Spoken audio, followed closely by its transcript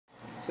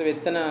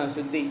విత్తన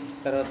శుద్ధి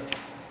తర్వాత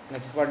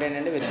నెక్స్ట్ పార్ట్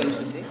ఏంటంటే విత్తన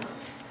శుద్ధి.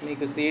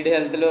 మీకు సీడ్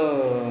హెల్త్లో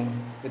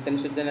విత్తన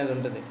శుద్ధి అనేది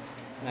ఉంటుంది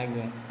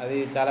మ్యాక్సిమం, అది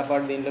చాలా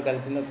పార్ట్ దీంట్లో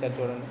కలిసింది. ఒకసారి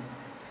చూడండి,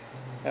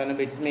 ఏమైనా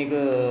బిట్స్ మీకు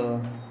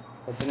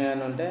వచ్చిన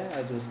ఏమైనా ఉంటే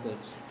అది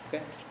చూసుకోవచ్చు. ఓకే,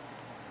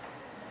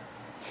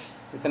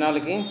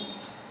 విత్తనాలకి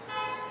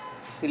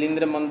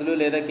శిలీంద్ర మందులు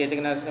లేదా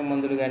కీటకనాశక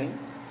మందులు కానీ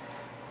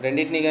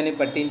రెండింటినీ కానీ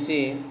పట్టించి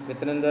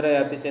విత్తనం ద్వారా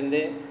వ్యాప్తి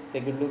చెందే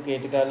తెగుళ్ళు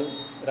కీటకాలు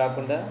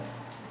రాకుండా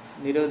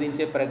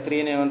నిరోధించే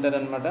ప్రక్రియను ఏమంటారు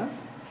అనమాట,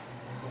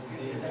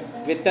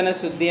 విత్తన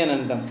శుద్ధి అని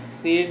అంటాం.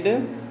 సీడ్,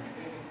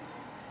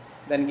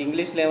 దానికి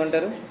ఇంగ్లీష్లో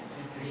ఏమంటారు,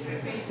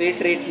 సీడ్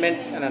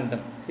ట్రీట్మెంట్ అని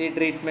అంటాం. సీడ్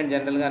ట్రీట్మెంట్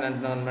జనరల్గా అని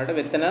అంటున్నాం అనమాట,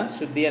 విత్తన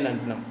శుద్ధి అని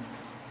అంటున్నాం.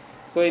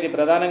 సో ఇది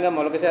ప్రధానంగా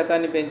మొలక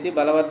శాతాన్ని పెంచి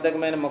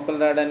బలవర్ధకమైన మొక్కలు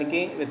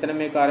రావడానికి, విత్తనం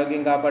యొక్క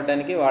ఆరోగ్యం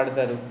కాపాడడానికి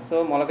వాడతారు. సో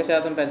మొలక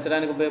శాతం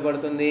పెంచడానికి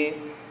ఉపయోగపడుతుంది,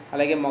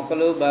 అలాగే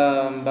మొక్కలు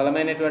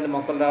బలమైనటువంటి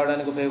మొక్కలు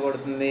రావడానికి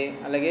ఉపయోగపడుతుంది,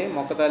 అలాగే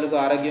మొక్క తాలూకు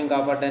ఆరోగ్యం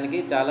కాపాడడానికి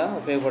చాలా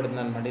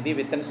ఉపయోగపడుతుంది అనమాట. ఇది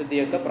విత్తన శుద్ధి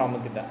యొక్క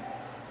ప్రాముఖ్యత.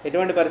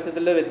 ఎటువంటి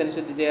పరిస్థితుల్లో విత్తన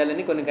శుద్ధి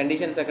చేయాలని కొన్ని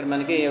కండిషన్స్ అక్కడ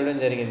మనకి ఇవ్వడం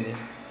జరిగింది.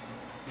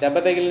 దెబ్బ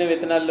తగిలిన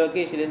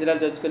విత్తనాల్లోకి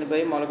శిలీంధ్రాలు చొచ్చుకొని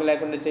పోయి మొలక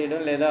లేకుండా చేయడం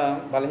లేదా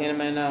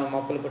బలహీనమైన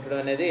మొక్కలు పుట్టడం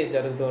అనేది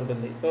జరుగుతూ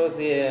ఉంటుంది. సో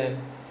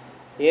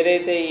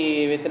ఏదైతే ఈ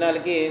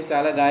విత్తనాలకి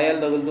చాలా గాయాలు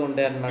తగులుతూ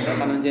ఉంటాయి అన్నమాట.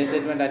 మనం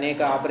చేసేటువంటి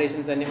అనేక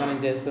ఆపరేషన్స్ అన్నీ మనం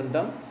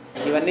చేస్తుంటాం.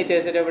 ఇవన్నీ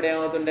చేసేటప్పుడు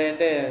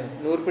ఏమవుతుంటాయంటే,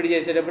 నూర్పిడి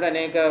చేసేటప్పుడు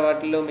అనేక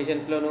వాటిలో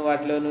మిషన్స్లోను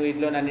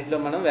వీటిలోను అన్నింటిలో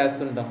మనం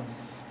వేస్తుంటాం.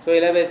 సో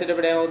ఇలా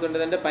వేసేటప్పుడు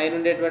ఏమవుతుంటుందంటే పైన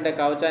ఉండేటువంటి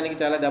కవచానికి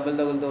చాలా దెబ్బలు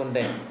తగులుతూ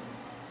ఉంటాయి.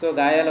 సో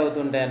గాయాలు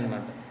అవుతుంటాయి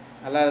అన్నమాట.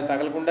 అలా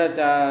తగలకుండా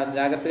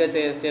జాగ్రత్తగా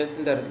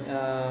చేస్తుంటారు.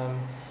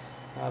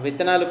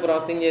 విత్తనాలు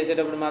ప్రాసెసింగ్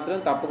చేసేటప్పుడు మాత్రం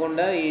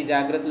తప్పకుండా ఈ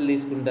జాగ్రత్తలు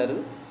తీసుకుంటారు.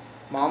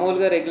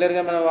 మామూలుగా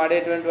రెగ్యులర్గా మనం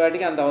వాడేటువంటి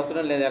వాటికి అంత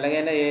అవసరం లేదు.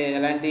 ఎలాగైనా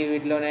ఎలాంటి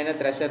వీటిలోనైనా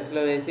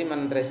థ్రెషర్స్లో వేసి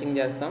మనం థ్రెషింగ్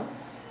చేస్తాం.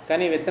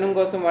 కానీ విత్తనం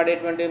కోసం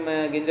వాడేటువంటి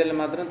గింజలు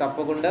మాత్రం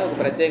తప్పకుండా ఒక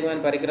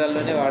ప్రత్యేకమైన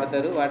పరికరాల్లోనే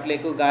వాడతారు. వాటిలో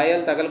ఎక్కువ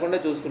గాయాలు తగలకుండా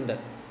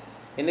చూసుకుంటారు.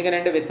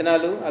 ఎందుకంటే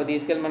విత్తనాలు అవి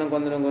తీసుకెళ్ళి మనం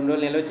కొన్ని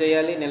రోజులు నిల్వ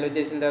చేయాలి. నిల్వ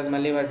చేసిన తర్వాత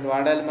మళ్ళీ వాటిని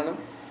వాడాలి. మనం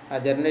ఆ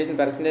జర్మినేషన్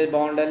పర్సంటేజ్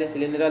బాగుండాలి,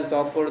 శిలీంధ్రాలు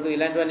సోకకూడదు.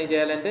 ఇలాంటివన్నీ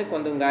చేయాలంటే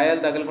కొంచెం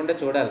గాయాలు తగలకుండా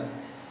చూడాలి.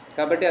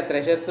 కాబట్టి ఆ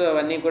థ్రెషర్స్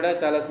అవన్నీ కూడా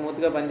చాలా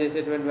స్మూత్గా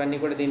పనిచేసేటువంటివన్నీ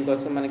కూడా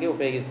దీనికోసం మనకి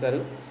ఉపయోగిస్తారు.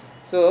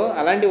 సో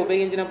అలాంటి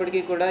ఉపయోగించినప్పటికీ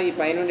కూడా ఈ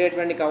పైన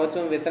ఉండేటువంటి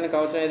కవచం, విత్తన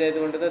కవచం ఏదైతే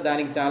ఉంటుందో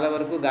దానికి చాలా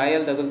వరకు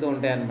గాయాలు తగులుతూ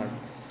ఉంటాయి అన్నమాట.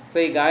 సో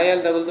ఈ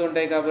గాయాలు తగులుతూ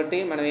ఉంటాయి కాబట్టి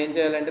మనం ఏం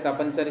చేయాలంటే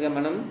తప్పనిసరిగా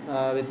మనం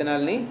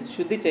విత్తనాలని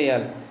శుద్ధి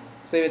చేయాలి.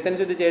 సో ఈ విత్తన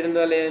శుద్ధి చేయడం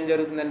ద్వారా ఏం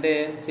జరుగుతుందంటే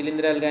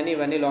శిలీంధ్రాలు కానీ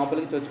ఇవన్నీ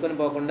లోపలికి చొచ్చుకొని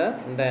పోకుండా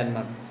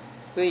ఉంటాయన్నమాట.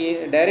 సో ఈ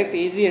డైరెక్ట్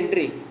ఈజీ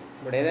ఎంట్రీ.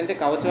 ఇప్పుడు ఏదంటే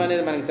కవచం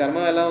అనేది మనకి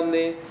చర్మం ఎలా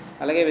ఉంది,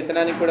 అలాగే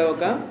విత్తనానికి కూడా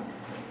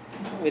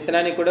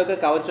ఒక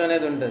కవచం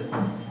అనేది ఉంటుంది.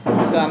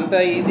 సో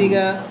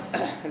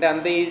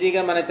అంత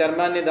ఈజీగా మన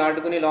చర్మాన్ని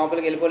దాటుకుని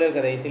లోపలికి వెళ్ళిపోలేవు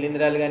కదా ఈ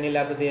శిలీంధ్రాలు కానీ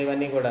లేకపోతే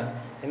ఇవన్నీ కూడా,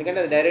 ఎందుకంటే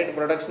అది డైరెక్ట్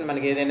ప్రొడక్షన్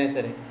మనకి ఏదైనా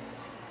సరే.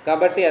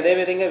 కాబట్టి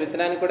అదేవిధంగా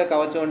విత్తనానికి కూడా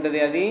కవచం ఉంటుంది.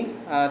 అది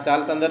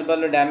చాలా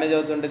సందర్భాల్లో డ్యామేజ్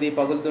అవుతుంటుంది,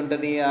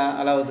 పగులుతుంటుంది,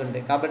 అలా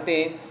అవుతుంటాయి. కాబట్టి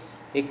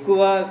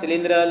ఎక్కువ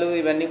శిలీంధ్రాలు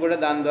ఇవన్నీ కూడా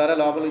దాని ద్వారా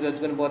లోపలికి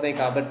చొచ్చుకొని పోతాయి.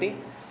 కాబట్టి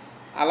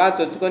అలా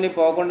చొచ్చుకొని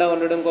పోకుండా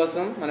ఉండడం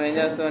కోసం మనం ఏం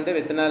చేస్తామంటే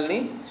విత్తనాలని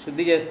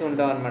శుద్ధి చేస్తూ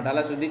ఉంటాం అనమాట.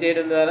 అలా శుద్ధి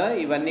చేయడం ద్వారా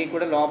ఇవన్నీ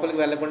కూడా లోపలికి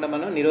వెళ్లకుండా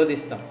మనం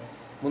నిరోధిస్తాం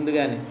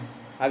ముందుగానే.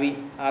 అవి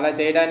అలా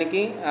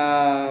చేయడానికి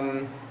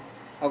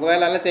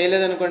ఒకవేళ అలా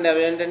చేయలేదనుకోండి,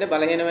 అవి ఏంటంటే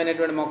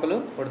బలహీనమైనటువంటి మొక్కలు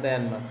పుడతాయి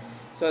అన్నమాట.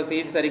 సో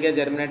సీడ్ సరిగ్గా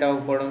జర్మినేట్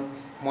అవ్వకపోవడం,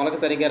 మొలక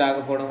సరిగ్గా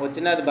రాకపోవడం,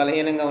 వచ్చినా అది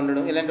బలహీనంగా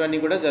ఉండడం, ఇలాంటివన్నీ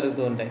కూడా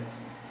జరుగుతూ ఉంటాయి.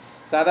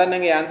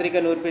 సాధారణంగా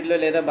యాంత్రిక నూర్పిడిలో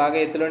లేదా బాగా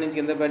ఎత్తులో నుంచి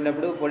కింద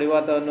పడినప్పుడు, పొడి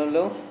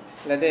వాతావరణంలో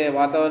లేదా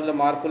వాతావరణంలో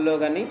మార్పుల్లో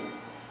కానీ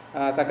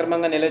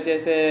సక్రమంగా నిల్వ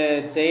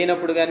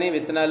చేయనప్పుడు కానీ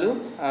విత్తనాలు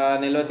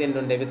నిల్వ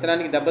తింటుంటాయి.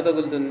 విత్తనానికి దెబ్బ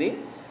తగులుతుంది.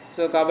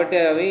 సో కాబట్టి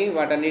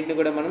వాటన్నిటిని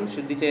కూడా మనం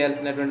శుద్ధి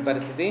చేయాల్సినటువంటి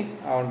పరిస్థితి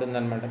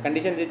ఉంటుందన్నమాట.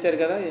 కండిషన్స్ ఇచ్చారు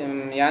కదా.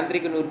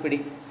 యాంత్రిక నూర్పిడి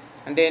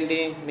అంటే ఏంటి,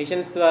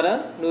 మిషన్స్ ద్వారా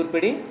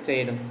నూర్పిడి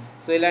చేయడం.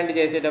 సో ఇలాంటి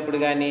చేసేటప్పుడు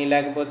కానీ,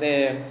 లేకపోతే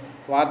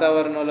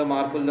వాతావరణంలో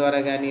మార్పుల ద్వారా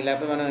కానీ,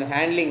 లేకపోతే మనం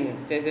హ్యాండ్లింగ్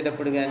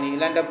చేసేటప్పుడు కానీ,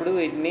 ఇలాంటప్పుడు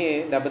వీటిని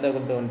దెబ్బ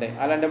తగులుతూ ఉంటాయి.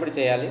 అలాంటప్పుడు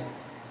చేయాలి.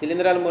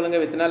 శిలీంధ్రాల మూలంగా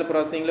విత్తనాల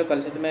ప్రాసెసింగ్లో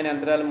కలుషితమైన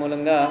యంత్రాల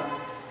మూలంగా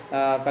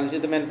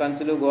కలుషితమైన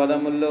సంచులు,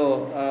 గోదాముల్లో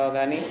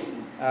కానీ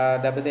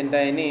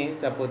దెబ్బతింటాయని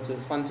చెప్పవచ్చు.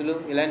 సంచులు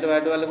ఇలాంటి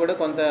వాటి వల్ల కూడా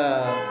కొంత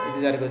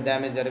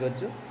డ్యామేజ్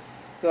జరగవచ్చు.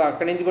 సో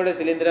అక్కడి నుంచి కూడా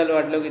శిలీంధ్రాలు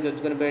వాటిలోకి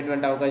చొచ్చుకొని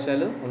పోయేటువంటి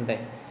అవకాశాలు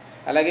ఉంటాయి.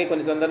 అలాగే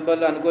కొన్ని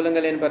సందర్భాల్లో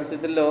అనుకూలంగా లేని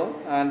పరిస్థితుల్లో,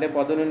 అంటే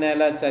పొదను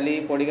నేల, చలి,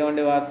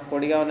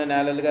 పొడిగా ఉన్న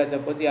నేలలుగా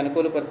చెప్పవచ్చు. ఈ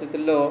అనుకూల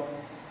పరిస్థితుల్లో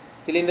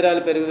శిలీంధ్రాల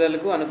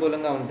పెరుగుదలకు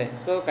అనుకూలంగా ఉంటాయి.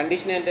 సో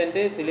కండిషన్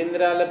ఏంటంటే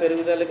శిలీంధ్రాల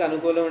పెరుగుదలకు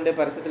అనుకూలంగా ఉండే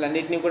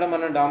పరిస్థితులన్నింటినీ కూడా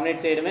మనం డామినేట్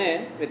చేయడమే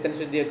విత్తన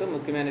శుద్ధి యొక్క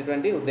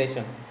ముఖ్యమైనటువంటి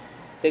ఉద్దేశం.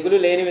 తెగులు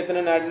లేని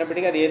విత్తనం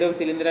నాటినప్పటికీ అది ఏదో ఒక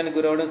శిలీంధ్రానికి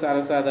గురవడం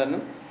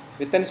సర్వసాధారణం.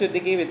 విత్తన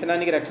శుద్ధికి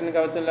విత్తనానికి రక్షణ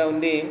కవచంలా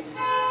ఉండి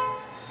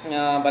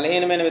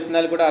బలహీనమైన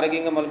విత్తనాలు కూడా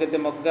ఆరోగ్యంగా మొలకెత్తే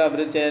మొక్కగా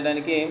అభివృద్ధి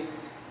చేయడానికి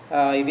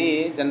ఇది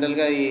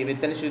జనరల్గా ఈ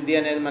విత్తన శుద్ధి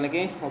అనేది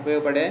మనకి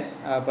ఉపయోగపడే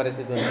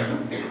పరిస్థితి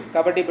ఉంది.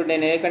 కాబట్టి ఇప్పుడు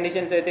నేను ఏ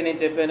కండిషన్స్ అయితే నేను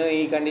చెప్పాను,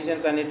 ఈ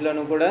కండిషన్స్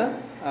అన్నింటిలోనూ కూడా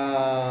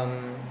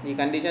ఈ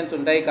కండిషన్స్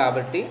ఉంటాయి.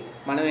 కాబట్టి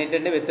మనం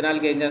ఏంటంటే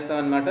విత్తనాలకి ఏం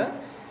చేస్తామన్నమాట,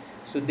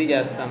 శుద్ధి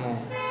చేస్తాము.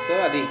 సో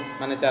అది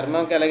మన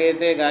చర్మంకి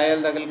ఎలాగైతే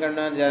గాయాలు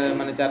తగలకుండా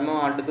మన చర్మం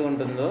అడ్డుతూ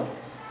ఉంటుందో,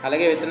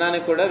 అలాగే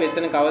విత్తనానికి కూడా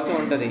విత్తన కవచం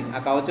ఉంటుంది. ఆ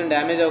కవచం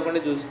డ్యామేజ్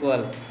అవ్వకుండా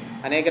చూసుకోవాలి.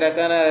 అనేక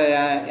రకాల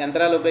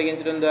యంత్రాలు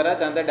ఉపయోగించడం ద్వారా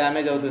దాంతో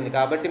డ్యామేజ్ అవుతుంది.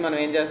 కాబట్టి మనం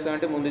ఏం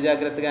చేస్తామంటే ముందు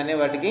జాగ్రత్తగానే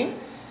వాటికి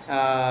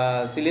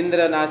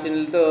శిలీంధ్ర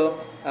నాశనులతో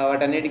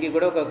వాటన్నిటికీ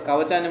కూడా ఒక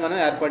కవచాన్ని మనం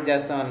ఏర్పాటు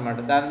చేస్తాం అన్నమాట.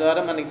 దాని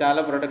ద్వారా మనకి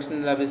చాలా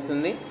ప్రొటెక్షన్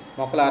లభిస్తుంది,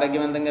 మొక్కలు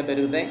ఆరోగ్యవంతంగా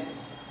పెరుగుతాయి.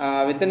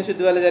 విత్తన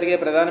శుద్ధి వల్ల జరిగే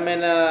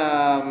ప్రధానమైన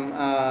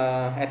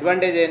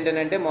అడ్వాంటేజ్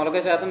ఏంటంటే మొలక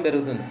శాతం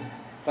పెరుగుతుంది.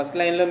 ఫస్ట్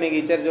లైన్లో మీకు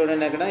ఇచ్చారు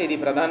చూడండి అక్కడ, ఇది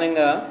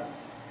ప్రధానంగా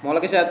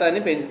మొలక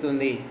శాతాన్ని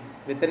పెంచుతుంది.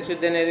 విత్తన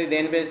శుద్ధి అనేది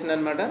దేని పెంచుతుంది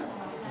అనమాట?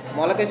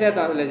 మొలక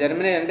శాతం. అసలు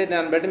జర్మినే అంటే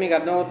దాన్ని బట్టి మీకు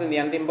అర్థమవుతుంది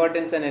ఎంత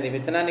ఇంపార్టెన్స్ అనేది.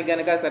 విత్తనానికి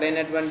కనుక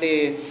సరైనటువంటి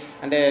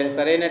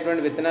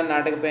విత్తనాన్ని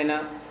నాటకపోయినా,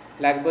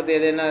 లేకపోతే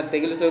ఏదైనా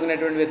తెగులు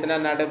సోకినటువంటి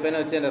విత్తనాన్ని నాటకపోయినా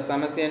వచ్చే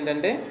సమస్య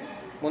ఏంటంటే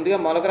ముందుగా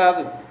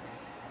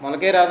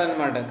మొలకే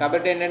రాదనమాట.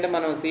 కాబట్టి ఏంటంటే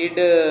మనం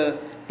సీడ్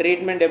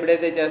ట్రీట్మెంట్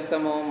ఎప్పుడైతే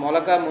చేస్తామో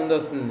మొలక ముందు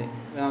వస్తుంది,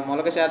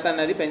 మొలక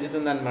శాతాన్ని అది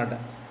పెంచుతుంది అనమాట.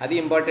 అది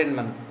ఇంపార్టెంట్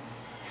మనకు.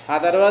 ఆ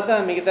తర్వాత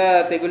మిగతా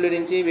తెగుళ్ళ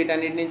నుంచి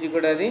వీటన్నిటి నుంచి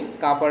కూడా అది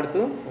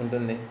కాపాడుతూ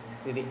ఉంటుంది.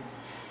 ఇది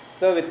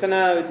సో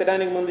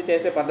విత్తడానికి ముందు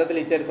చేసే పద్ధతులు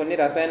ఇచ్చారు కొన్ని.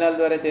 రసాయనాల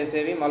ద్వారా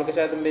చేసేవి మొలక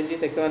శాతం పెంచి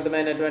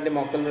శక్తివంతమైనటువంటి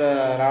మొక్కలు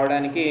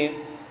రావడానికి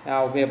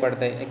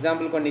ఉపయోగపడతాయి.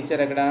 ఎగ్జాంపుల్ కొన్ని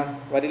ఇచ్చారు అక్కడ.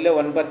 వరిలో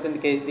 1%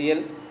 KCl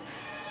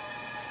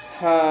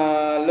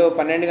లో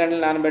 12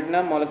 గంటలు నానబెట్టిన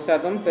మొలక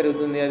శాతం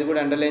పెరుగుతుంది. అది కూడా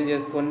అండర్లైన్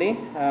చేసుకోండి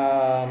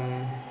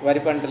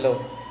వరి పంటలో.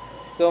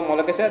 సో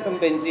మొలక శాతం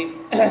పెంచి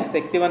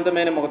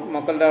శక్తివంతమైన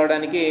మొక్కలు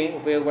రావడానికి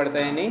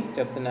ఉపయోగపడతాయని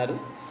చెప్తున్నారు.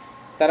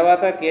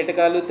 తర్వాత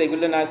కీటకాలు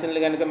తెగుళ్ళ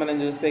నాశనలు కనుక మనం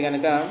చూస్తే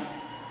కనుక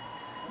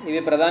ఇవి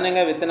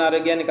ప్రధానంగా విత్తన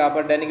ఆరోగ్యాన్ని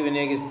కాపాడడానికి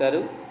వినియోగిస్తారు.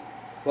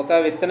 ఒక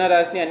విత్తన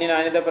రాశి అన్ని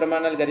నాణ్యత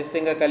ప్రమాణాలు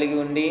గరిష్టంగా కలిగి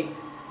ఉండి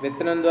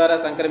విత్తనం ద్వారా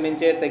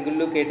సంక్రమించే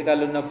తెగుళ్ళు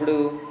కీటకాలు ఉన్నప్పుడు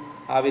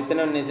ఆ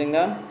విత్తనం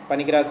నిజంగా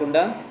పనికి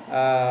రాకుండా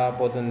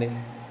పోతుంది.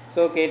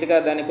 సో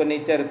దానికి కొన్ని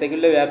ఇచ్చారు.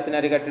 తెగుళ్ళ వ్యాప్తిని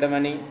అరికట్టడం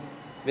అని,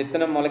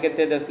 విత్తనం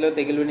మొలకెత్తే దశలో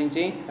తెగుళ్ళ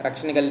నుంచి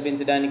రక్షణ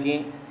కల్పించడానికి,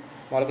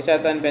 మొలక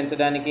శాతాన్ని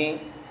పెంచడానికి,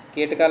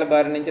 కీటకాల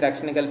బారి నుంచి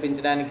రక్షణ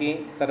కల్పించడానికి,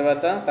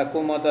 తర్వాత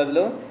తక్కువ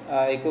మోతాదులో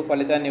ఎక్కువ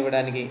ఫలితాన్ని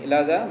ఇవ్వడానికి,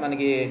 ఇలాగా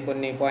మనకి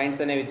కొన్ని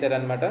పాయింట్స్ అనేవి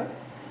ఇచ్చారనమాట.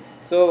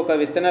 సో ఒక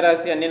విత్తన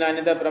రాశి అన్ని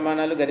నాణ్యత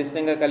ప్రమాణాలు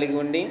గరిష్టంగా కలిగి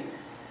ఉండి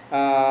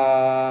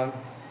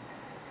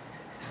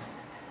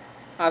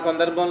ఆ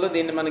సందర్భంలో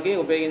దీన్ని మనకి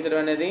ఉపయోగించడం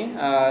అనేది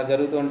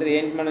జరుగుతూ ఉంటుంది.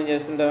 ఏంటి మనం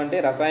చేస్తుంటామంటే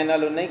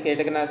రసాయనాలు ఉన్నాయి,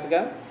 కీటకనాశక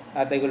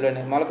తెగుళ్ళు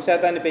ఉన్నాయి. మొలక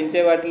శాతాన్ని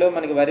పెంచే వాటిలో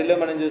మనకి వరిలో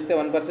మనం చూస్తే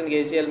 1%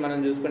 KCl మనం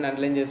చూసుకొని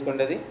అండర్లైన్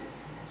చేసుకోండి. అది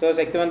సో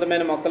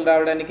శక్తివంతమైన మొక్కలు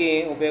రావడానికి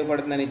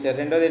ఉపయోగపడుతుందని ఇచ్చారు.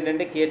 రెండోది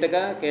ఏంటంటే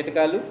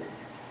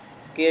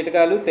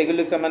కీటకాలు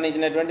తెగుళ్ళకు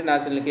సంబంధించినటువంటి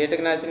నాశనలు.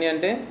 కీటకనాశిని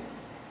అంటే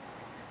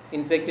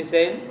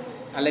ఇన్సెక్టిసైడ్,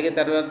 అలాగే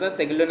తర్వాత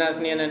తెగుళ్ళు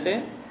నాశిని అని అంటే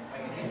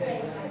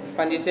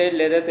ఫంజిసైడ్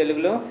లేదా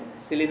తెలుగులో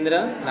శిలీంధ్ర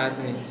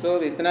నాశిని. సో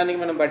విత్తనానికి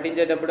మనం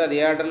పట్టించేటప్పుడు అది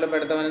ఏ ఆర్డర్లో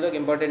పెడతాం అనేది ఒక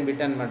ఇంపార్టెంట్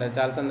బిట్ అనమాట.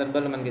 చాలా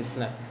సందర్భాల్లో మనకి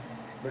ఇస్తున్నారు.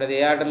 ఇప్పుడు అది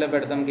ఏ ఆర్డర్లో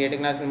పెడతాం,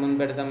 కీటకనాశిని ముందు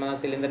పెడతామా,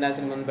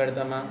 శిలీంద్రనాశిని ముందు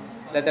పెడతామా,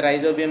 లేకపోతే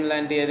రైజోబియం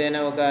లాంటి ఏదైనా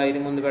ఒక ఇది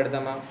ముందు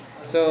పెడతామా.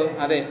 సో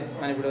అదే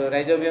మనం ఇప్పుడు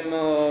రైజోబియం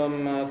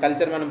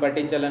కల్చర్ మనం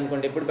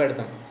పట్టించాలనుకోండి ఎప్పుడు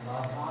పెడతాం,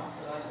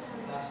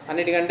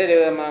 అన్నిటికంటే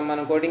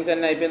మనం కోటింగ్స్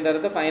అన్నీ అయిపోయిన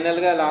తర్వాత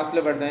ఫైనల్గా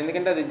లాస్ట్లో పెడతాం.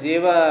 ఎందుకంటే అది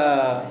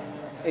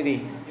ఇది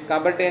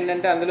కాబట్టి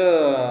ఏంటంటే అందులో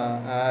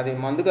అది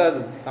మందు కాదు,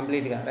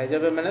 కంప్లీట్గా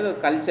రైజోబియం అనేది ఒక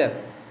కల్చర్.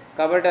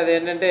 కాబట్టి అది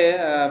ఏంటంటే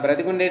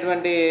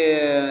బ్రతికుండేటువంటి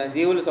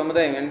జీవుల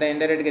సముదాయం అంటే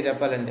ఇండైరెక్ట్గా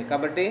చెప్పాలంటే.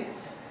 కాబట్టి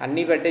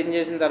అన్నీ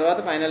చేసిన తర్వాత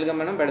ఫైనల్గా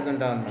మనం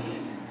పెడుతుంటాం అన్నమాట.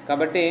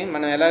 కాబట్టి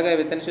మనం ఎలాగ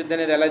విత్తన శుద్ధి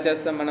అనేది ఎలా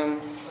చేస్తాం మనం?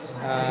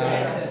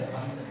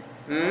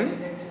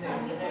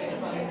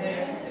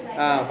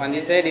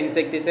 ఫంజిసైడ్,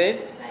 ఇన్సెక్టిసైడ్,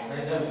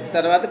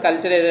 తర్వాత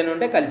కల్చర్ ఏదైనా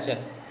ఉంటే కల్చర్.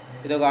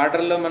 ఇది ఒక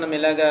ఆర్డర్లో మనం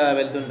ఇలాగా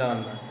వెళ్తుంటాం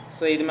అన్నమాట.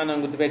 సో ఇది మనం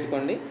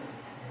గుర్తుపెట్టుకోండి.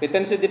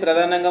 విత్తన శుద్ధి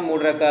ప్రధానంగా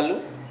మూడు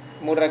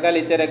రకాలు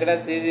ఇచ్చారు అక్కడ.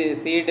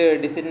 సీడ్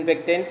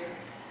డిస్ఇన్ఫెక్టెంట్స్,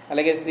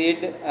 అలాగే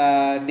సీడ్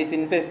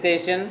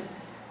డిస్ఇన్ఫెస్టేషన్,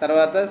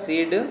 తర్వాత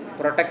సీడ్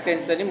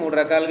ప్రొటెక్టెంట్స్ అని 3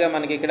 రకాలుగా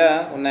మనకి ఇక్కడ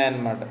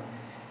ఉన్నాయన్నమాట.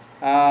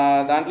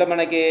 దాంట్లో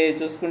మనకి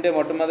చూసుకుంటే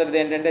మొట్టమొదటిది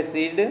ఏంటంటే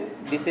సీడ్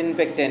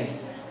డిస్ఇన్ఫెక్టెంట్స్.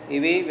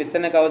 ఇవి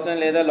విత్తన కవచం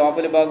లేదా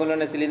లోపలి భాగంలో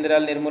ఉన్న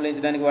శిలీంధ్రాలు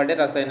నిర్మూలించడానికి వాడే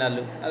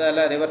రసాయనాలు. అది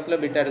అలా రివర్స్లో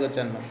బిట్ అడగొచ్చు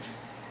అన్నమాట.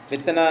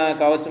 విత్తన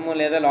కవచము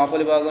లేదా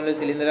లోపలి భాగంలో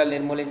శిలీంధ్రాలు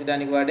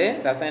నిర్మూలించడానికి వాడే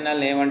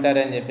రసాయనాలను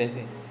ఏమంటారు అని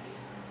చెప్పేసి.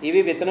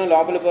 ఇవి విత్తనం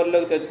లోపలి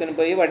పొరలోకి చొచ్చుకొని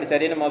పోయి వాటి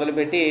చర్యను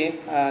మొదలుపెట్టి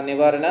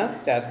నివారణ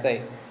చేస్తాయి.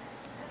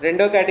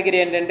 రెండో కేటగిరీ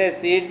ఏంటంటే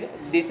సీడ్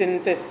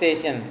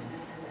డిస్ఇన్ఫెస్టేషన్.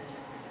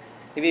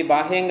 ఇవి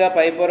బాహ్యంగా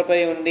పైపొరపై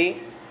ఉండి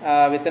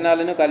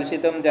విత్తనాలను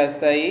కలుషితం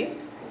చేస్తాయి.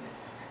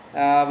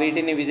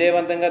 వీటిని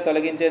విజయవంతంగా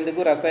తొలగించేందుకు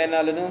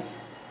రసాయనాలను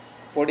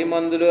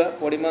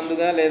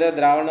పొడిమందుగా లేదా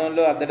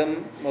ద్రావణంలో అద్దడం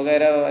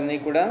వగైరా అన్నీ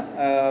కూడా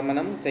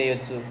మనం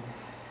చేయొచ్చు.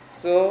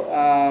 సో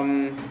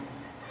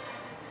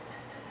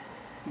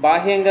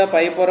బాహ్యంగా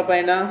పై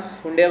పొరపైన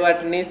ఉండే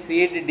వాటిని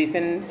సీడ్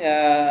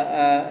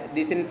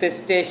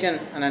డిస్ఇన్ఫెస్టేషన్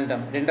అని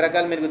అంటాం. 2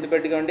 రకాలు మీరు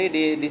గుర్తుపెట్టుకోండి,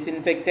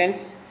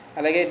 డిస్ఇన్ఫెక్టెంట్స్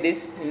అలాగే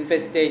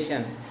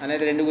డిస్ఇన్ఫెస్టేషన్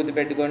అనేది 2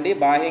 గుర్తుపెట్టుకోండి.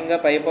 బాహ్యంగా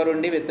పై పొర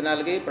ఉండి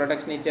విత్తనాలకి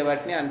ప్రొటెక్షన్ ఇచ్చే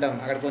వాటిని అంటాం.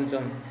 అక్కడ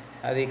కొంచెం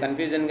అది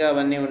కన్ఫ్యూజన్గా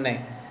అవన్నీ ఉన్నాయి.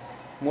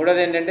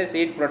 మూడోది ఏంటంటే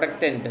సీడ్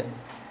ప్రొటెక్టెంట్.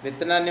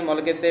 విత్తనాన్ని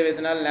మొలకెత్తే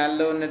విత్తనాలు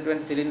నేలలో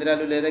ఉన్నటువంటి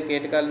శిలీంధ్రాలు లేదా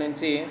కీటకాల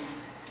నుంచి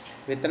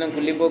విత్తనం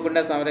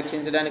కుళ్ళిపోకుండా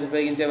సంరక్షించడానికి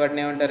ఉపయోగించే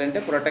వాటిని ఏమంటారంటే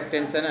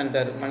ప్రొటెక్టెంట్స్ అని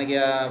అంటారు. మనకి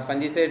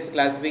ఫంజిసైడ్స్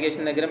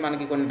క్లాసిఫికేషన్ దగ్గర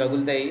మనకి కొన్ని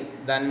తగులుతాయి,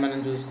 దాన్ని మనం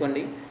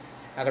చూసుకోండి.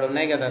 అక్కడ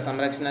ఉన్నాయి కదా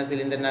సంరక్షణ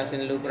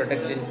శిలీంద్రనాశనులు,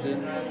 ప్రొటెక్టెంట్స్,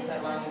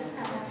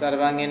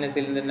 సర్వాంగీణ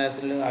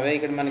శిలీంద్రనాశనులు, అవే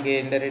ఇక్కడ మనకి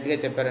ఇండైరెక్ట్గా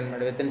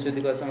చెప్పారనమాట విత్తన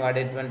శుద్ధి కోసం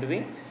వాడేటువంటివి.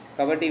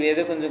 కాబట్టి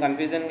ఇవేదో కొంచెం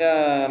కన్ఫ్యూజన్గా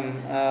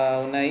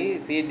ఉన్నాయి.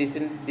 సీడ్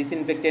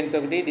డిస్ఇన్ఫెక్టెంట్స్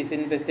ఒకటి,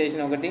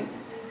 డిస్ఇన్ఫెస్టేషన్ ఒకటి,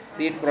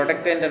 సీడ్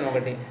ప్రొటెక్టెంట్ అని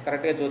ఒకటి.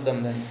 కరెక్ట్గా చూద్దాం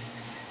దాన్ని.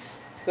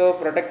 సో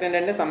ప్రొటెక్టెంట్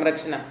అంటే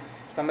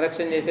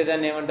సంరక్షణ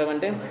చేసేదాన్ని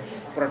ఏమంటామంటే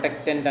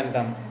ప్రొటెక్టెంట్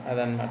అంటాం,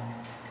 అదన్నమాట.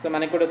 సో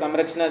మనకి కూడా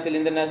సంరక్షణ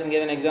శిలీంద్రనాశనకి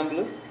ఏదైనా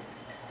ఎగ్జాంపుల్,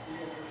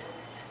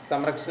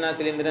 సంరక్షణ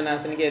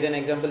శిలీంద్రనాశనకి ఏదైనా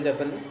ఎగ్జాంపుల్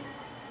చెప్పండి.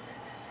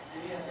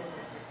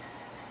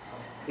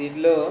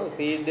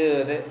 సీడ్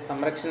అదే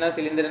సంరక్షణ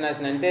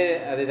శిలీంద్రనాశనం అంటే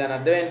అది దాని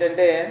అర్థం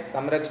ఏంటంటే,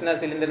 సంరక్షణ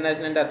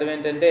శిలీంద్రనాశనం అంటే అర్థం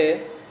ఏంటంటే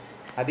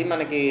అది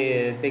మనకి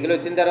తెగులు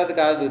వచ్చిన తర్వాత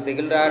కాదు,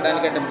 తెగులు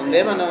రావడానికంటే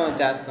ముందే మనం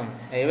చేస్తాం.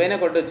 ఏవైనా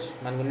కొట్టచ్చు,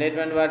 మనకు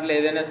ఉండేటువంటి వాటిలో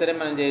ఏదైనా సరే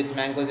మనం చేయొచ్చు.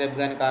 మ్యాంకోజెబ్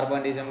కానీ,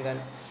 కార్బాండిజం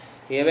కానీ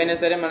ఏవైనా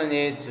సరే మనం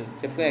చేయొచ్చు.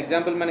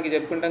 ఎగ్జాంపుల్ మనకి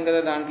చెప్పుకుంటాం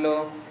కదా, దాంట్లో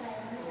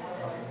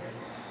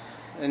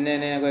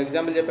నేను ఒక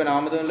ఎగ్జాంపుల్ చెప్పాను.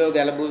 ఆముదంలో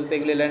గెలబూజు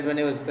తెగులు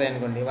ఇలాంటివన్నీ వస్తాయి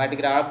అనుకోండి,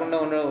 వాటికి రాకుండా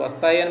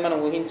వస్తాయి అని మనం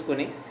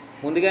ఊహించుకొని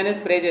ముందుగానే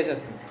స్ప్రే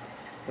చేసేస్తాం.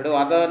 ఇప్పుడు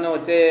వాతావరణం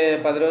వచ్చే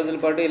 10 రోజుల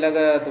పాటు ఇలాగ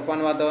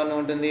తుఫాన్ వాతావరణం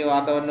ఉంటుంది,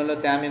 వాతావరణంలో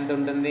తేమ ఎంత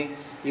ఉంటుంది,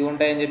 ఇవి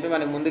ఉంటాయని చెప్పి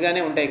మనకు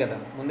ముందుగానే ఉంటాయి కదా,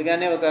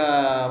 ముందుగానే ఒక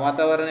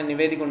వాతావరణ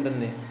నివేదిక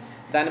ఉంటుంది.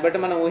 దాన్ని బట్టి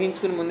మనం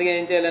ఊహించుకుని ముందుగా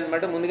ఏం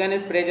చేయాలన్నమాట, ముందుగానే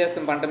స్ప్రే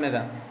చేస్తాం పంట మీద.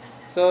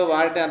 సో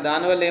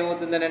దానివల్ల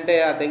ఏమవుతుందని అంటే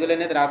ఆ తెగులు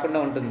అనేది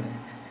రాకుండా ఉంటుంది,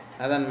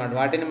 అదనమాట.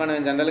 వాటిని మనం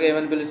జనరల్గా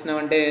ఏమని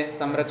పిలుస్తున్నామంటే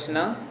సంరక్షణ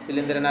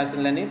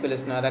శిలీంద్రనాశనులని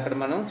పిలుస్తున్నాం. అది అక్కడ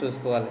మనం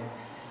చూసుకోవాలి.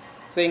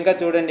 సో ఇంకా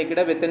చూడండి, ఇక్కడ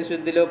విత్తన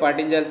శుద్ధిలో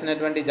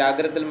పాటించాల్సినటువంటి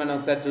జాగ్రత్తలు మనం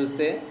ఒకసారి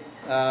చూస్తే,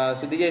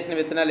 శుద్ధి చేసిన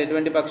విత్తనాలు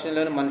ఎటువంటి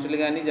పక్షంలోనూ మనుషులు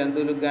కానీ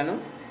జంతువులకు గాను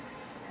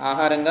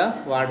ఆహారంగా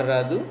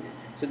వాడరాదు.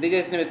 శుద్ధి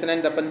చేసిన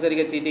విత్తనాన్ని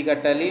తప్పనిసరిగా చీటీ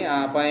కట్టాలి, ఆ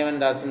అపాయం అని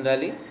రాసి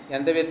ఉండాలి.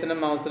 ఎంత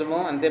విత్తనం అవసరమో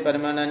అంతే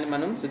పరిమాణాన్ని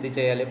మనం శుద్ధి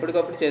చేయాలి,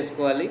 ఎప్పటికప్పుడు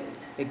చేసుకోవాలి,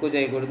 ఎక్కువ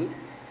చేయకూడదు.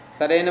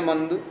 సరైన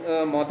మందు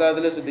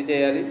మోతాదులో శుద్ధి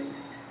చేయాలి,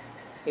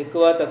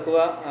 ఎక్కువ తక్కువ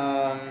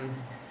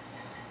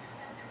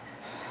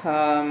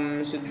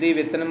శుద్ధి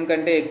విత్తనం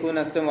కంటే ఎక్కువ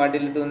నష్టం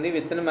వాటిల్లుతుంది.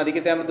 విత్తనం అధిక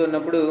తేమతో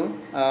ఉన్నప్పుడు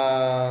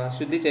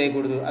శుద్ధి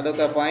చేయకూడదు,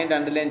 అదొక పాయింట్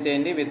అండర్లైన్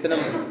చేయండి.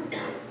 విత్తనం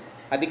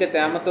అధిక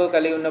తేమతో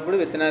కలిగి ఉన్నప్పుడు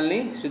విత్తనాల్ని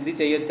శుద్ధి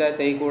చేయొచ్చా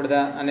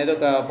చేయకూడదా అనేది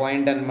ఒక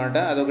పాయింట్ అనమాట,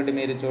 అదొకటి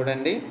మీరు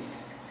చూడండి.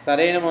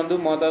 సరైన మందు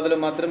మోతాదులో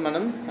మాత్రం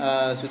మనం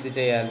శుద్ధి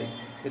చేయాలి.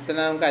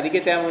 విత్తనానికి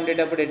అధిక తేమ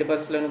ఉండేటప్పుడు ఎట్టి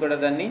పరిస్థితులను కూడా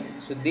దాన్ని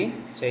శుద్ధి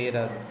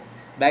చేయరాదు.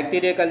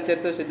 బ్యాక్టీరియా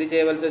కల్చర్తో శుద్ధి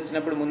చేయవలసి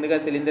వచ్చినప్పుడు ముందుగా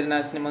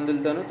శిలీంద్రనాశిని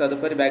మందులతోనూ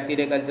తదుపరి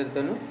బ్యాక్టీరియా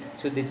కల్చర్తోనూ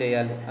శుద్ధి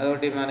చేయాలి,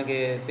 అదొకటి మనకి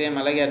సేమ్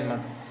అలాగే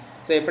అనమాట.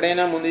 సో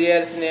ఎప్పుడైనా ముందు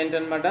చేయాల్సింది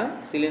ఏంటనమాట,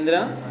 శిలీంద్ర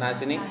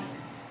నాశిని,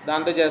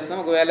 దాంతో చేస్తాం.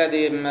 ఒకవేళ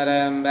అది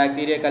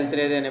బ్యాక్టీరియా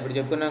కల్చర్ ఏదైనా ఇప్పుడు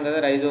చెప్పుకున్నాం కదా,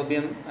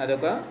 రైజోబియం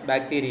అదొక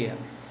బ్యాక్టీరియా.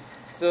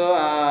 సో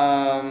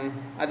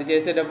అది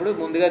చేసేటప్పుడు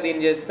ముందుగా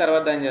దీన్ని చేసి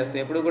తర్వాత దాన్ని చేస్తాం.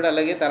 ఎప్పుడు కూడా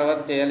అలాగే తర్వాత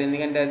చేయాలి,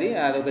 ఎందుకంటే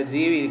అదొక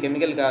జీవి, ఇది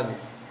కెమికల్ కాదు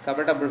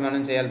కాబట్టి అప్పుడు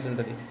మనం చేయాల్సి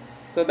ఉంటుంది.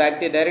 సో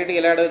డైరెక్ట్గా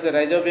ఎలా అడగచ్చు,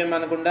 రైజోబియం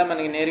అనకుండా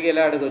మనకి నేరుగా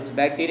ఎలా అడగవచ్చు.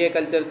 బ్యాక్టీరియా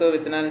కల్చర్తో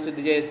విత్తనాలను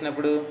శుద్ధి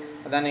చేసినప్పుడు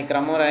దాన్ని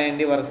క్రమం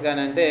రాయండి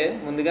వరుసగానంటే,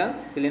 ముందుగా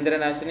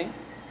శిలీంద్రనాశిని,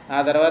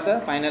 ఆ తర్వాత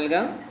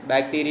ఫైనల్గా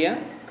బ్యాక్టీరియా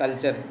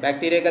కల్చర్.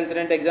 బ్యాక్టీరియా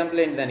కల్చర్ అంటే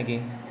ఎగ్జాంపుల్ ఏంటి,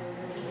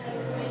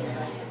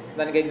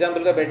 దానికి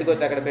ఎగ్జాంపుల్గా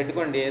పెట్టుకోవచ్చు, అక్కడ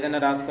పెట్టుకోండి, ఏదైనా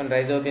రాసుకోండి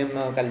రైజోబియం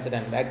కల్చర్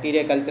అని.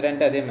 బ్యాక్టీరియా కల్చర్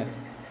అంటే అదే మరి.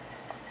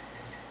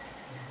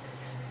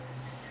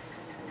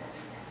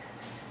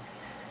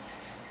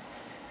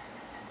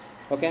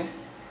 ఓకే.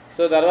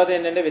 సో తర్వాత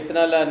ఏంటంటే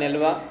విత్తనాల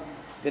నిల్వ.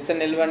 విత్తన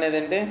నిల్వ అనేది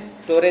అంటే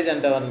స్టోరేజ్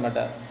అంటాం అనమాట.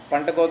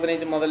 పంట కోత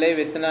నుంచి మొదలై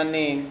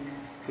విత్తనాన్ని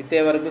విత్తే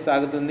వరకు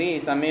సాగుతుంది. ఈ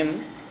సమయం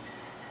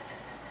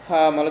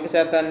మొలక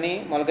శాతాన్ని,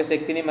 మొలక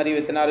శక్తిని మరియు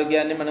విత్తన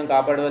ఆరోగ్యాన్ని మనం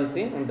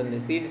కాపాడవలసి ఉంటుంది.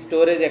 సీడ్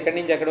స్టోరేజ్ ఎక్కడి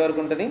నుంచి ఎక్కడి వరకు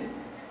ఉంటుంది,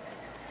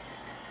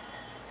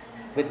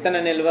 విత్తన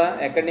నిల్వ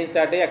ఎక్కడి నుంచి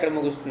స్టార్ట్ అయ్యి ఎక్కడ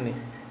ముగుస్తుంది,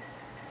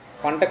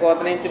 పంట కోత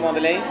నుంచి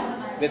మొదలై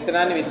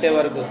విత్తనాన్ని విత్తే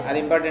వరకు, అది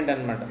ఇంపార్టెంట్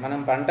అనమాట. మనం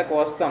పంట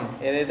కోస్తాం,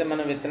 ఏదైతే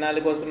మనం విత్తనాల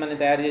కోసం మనం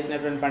తయారు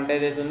చేసినటువంటి పంట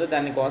ఏదైతే ఉందో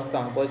దాన్ని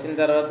కోస్తాం. కోసిన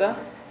తర్వాత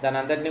దాని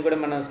అంతటిని కూడా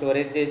మనం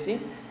స్టోరేజ్ చేసి,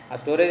 ఆ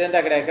స్టోరేజ్ అంటే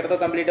అక్కడ ఎక్కడితో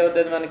కంప్లీట్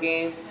అవుతుంది, మనకి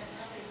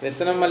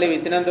విత్తనం మళ్ళీ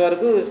విత్తినంత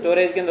వరకు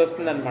స్టోరేజ్ కింద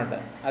వస్తుంది అనమాట.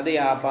 అది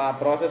ఆ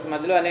ప్రాసెస్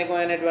మధ్యలో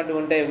అనేకమైనటువంటి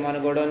ఉంటాయి, మన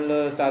గోడౌన్లో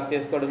స్టాక్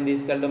చేసుకోవడం,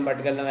 తీసుకెళ్ళడం,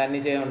 పట్టుకెళ్ళడం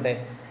అన్నీ చేయ ఉంటాయి.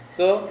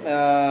 సో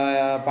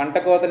పంట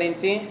కోత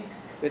నుంచి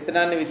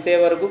విత్తనాన్ని విత్తే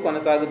వరకు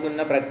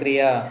కొనసాగుతున్న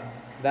ప్రక్రియ,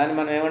 దాన్ని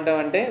మనం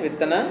ఏమంటామంటే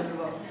విత్తన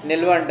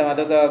నిల్వ అంటాం.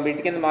 అదొక బిట్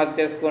కింద మార్క్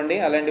చేసుకోండి,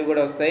 అలాంటివి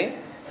కూడా వస్తాయి.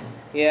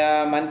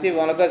 మంచి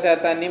మొలక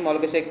శాతాన్ని,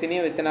 మొలక శక్తిని,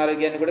 విత్తన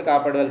ఆరోగ్యాన్ని కూడా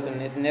కాపాడవలసి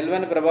ఉంది.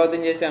 నిల్వను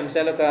ప్రభావితం చేసే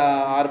అంశాలు ఒక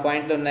 6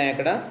 పాయింట్లు ఉన్నాయి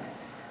అక్కడ.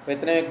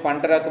 విత్తనం యొక్క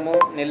పంట రకము,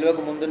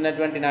 నిల్వకు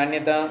ముందున్నటువంటి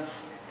నాణ్యత,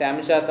 తేమ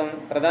శాతం,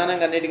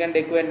 ప్రధానంగా అన్నిటికంటే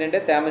ఎక్కువ ఏంటంటే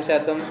తేమ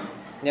శాతం,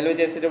 నిల్వ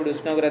చేసేటప్పుడు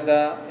ఉష్ణోగ్రత,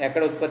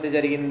 ఎక్కడ ఉత్పత్తి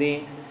జరిగింది,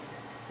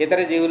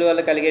 ఇతర జీవుల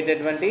వల్ల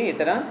కలిగేటటువంటి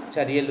ఇతర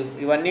చర్యలు,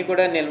 ఇవన్నీ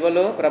కూడా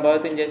నిల్వలో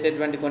ప్రభావితం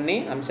చేసేటువంటి కొన్ని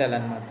అంశాలు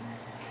అన్నమాట.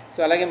 సో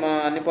అలాగే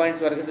అన్ని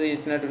పాయింట్స్ వరకు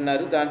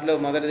ఇచ్చినట్టున్నారు. దాంట్లో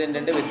మొదటిది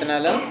ఏంటంటే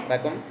విత్తనాల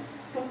రకం.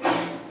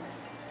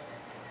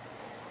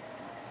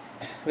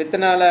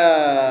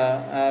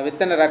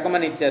 విత్తన రకం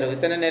అని ఇచ్చారు.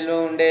 విత్తన నిల్వ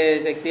ఉండే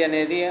శక్తి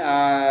అనేది ఆ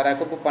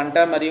రకపు పంట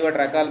మరియు వాటి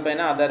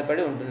రకాలపైన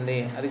ఆధారపడి ఉంటుంది.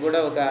 అది కూడా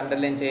ఒక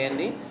అండర్లైన్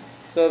చేయండి.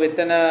 సో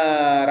విత్తన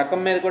రకం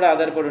మీద కూడా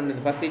ఆధారపడి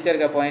ఉంటుంది. ఫస్ట్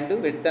ఇచ్చారుగా పాయింట్,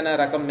 విత్తన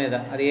రకం మీద,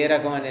 అది ఏ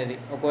రకం అనేది.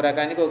 ఒక్కో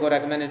రకానికి ఒక్కో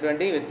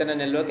రకమైనటువంటి విత్తన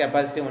నిల్వ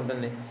కెపాసిటీ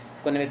ఉంటుంది.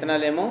 కొన్ని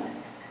విత్తనాలేమో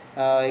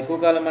ఎక్కువ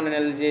కాలం మనం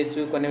నిల్వ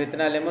చేయొచ్చు, కొన్ని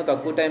విత్తనాలేమో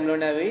తక్కువ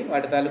టైంలోనే అవి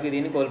వాటి తాలూకు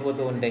దీన్ని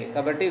కోల్పోతూ ఉంటాయి.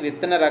 కాబట్టి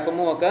విత్తన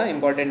రకము ఒక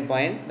ఇంపార్టెంట్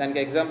పాయింట్. దానికి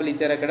ఎగ్జాంపుల్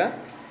ఇచ్చారు అక్కడ.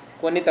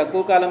 కొన్ని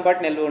తక్కువ కాలం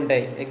పాటు నిల్వ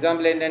ఉంటాయి.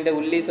 ఎగ్జాంపుల్ ఏంటంటే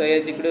ఉల్లి, సోయా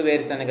చిక్కుడు,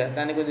 వేరుశనగ.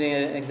 దానికి కొద్ది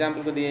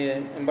ఎగ్జాంపుల్ కొద్ది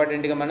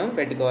ఇంపార్టెంట్గా మనం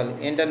పెట్టుకోవాలి.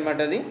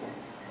 ఏంటన్నమాట అది?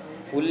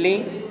 ఉల్లి,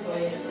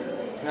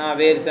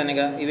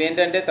 వేరుశనగ.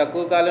 ఇవేంటంటే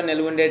తక్కువ కాలం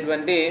నిల్వ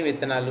ఉండేటువంటి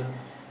విత్తనాలు.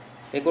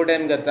 ఎక్కువ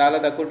టైం కాదు, చాలా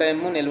తక్కువ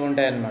టైము నిల్వ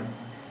ఉంటాయి అన్నమాట.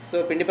 సో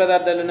పిండి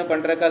పదార్థాలను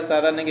పంట రకాలు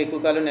సాధారణంగా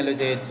ఎక్కువ కాలం నిల్వ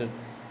చేయొచ్చు.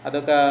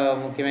 అదొక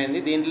ముఖ్యమైనది.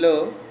 దీంట్లో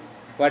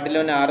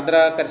వాటిలోని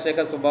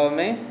ఆర్ద్రాకర్షక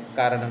స్వభావమే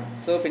కారణం.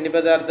 సో పిండి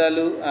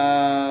పదార్థాలు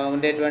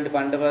ఉండేటువంటి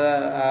పంట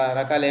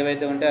రకాలు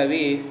ఏవైతే ఉంటాయో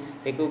అవి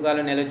ఎక్కువ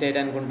కాలం నిల్వ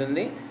చేయడానికి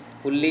ఉంటుంది.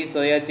 ఉల్లి,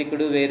 సోయా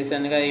చిక్కుడు,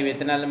 వేరుశనగ ఈ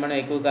విత్తనాలను మనం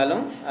ఎక్కువ కాలం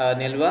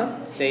నిల్వ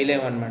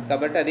చేయలేము అన్నమాట.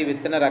 కాబట్టి అది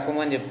విత్తన రకం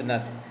అని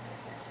చెప్తున్నారు.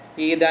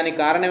 దానికి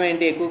కారణం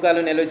ఏంటి? ఎక్కువ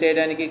కాలం నిల్వ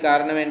చేయడానికి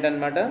కారణం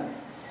ఏంటన్నమాట?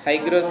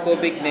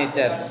 హైగ్రోస్కోపిక్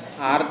నేచర్,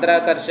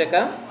 ఆర్ద్రాకర్షక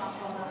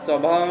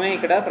స్వభావమే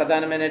ఇక్కడ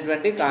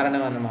ప్రధానమైనటువంటి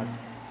కారణం అన్నమాట.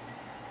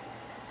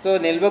 సో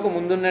నిల్వకు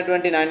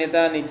ముందున్నటువంటి నాణ్యత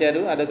అని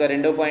ఇచ్చారు. అదొక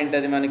రెండో పాయింట్.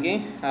 అది మనకి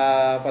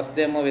ఫస్ట్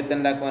ఏమో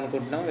విత్తన రకం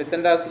అనుకుంటున్నాం.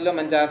 విత్తన రాశుల్లో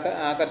మంచి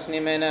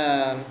ఆకర్షణీయమైన,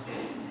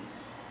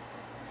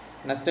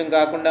 నష్టం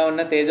కాకుండా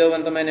ఉన్న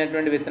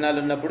తేజవంతమైనటువంటి విత్తనాలు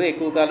ఉన్నప్పుడు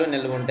ఎక్కువ కాలం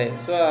నిల్వ ఉంటాయి.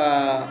 సో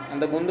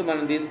అంతకుముందు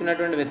మనం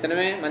తీసుకున్నటువంటి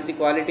విత్తనమే మంచి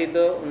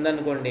క్వాలిటీతో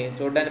ఉందనుకోండి,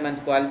 చూడడానికి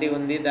మంచి క్వాలిటీ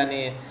ఉంది, దాని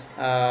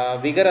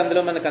విగర్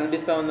అందులో మనకు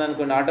కనిపిస్తూ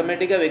ఉందనుకోండి,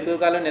 ఆటోమేటిక్గా ఎక్కువ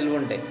కాలం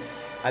నిల్వ ఉంటాయి.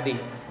 అది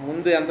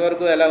ముందు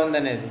ఎంతవరకు ఎలా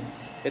ఉందనేది.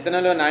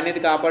 విత్తనంలో నాణ్యత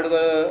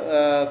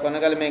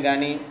కొనగలమే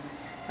కానీ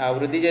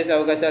వృద్ధి చేసే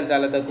అవకాశాలు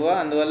చాలా తక్కువ.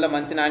 అందువల్ల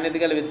మంచి నాణ్యత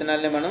గల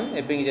విత్తనాలనే మనం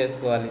ఎంపిక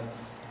చేసుకోవాలి.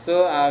 సో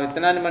ఆ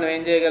విత్తనాన్ని మనం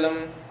ఏం చేయగలం?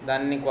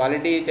 దాన్ని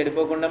క్వాలిటీ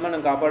చెడిపోకుండా మనం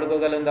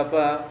కాపాడుకోగలం తప్ప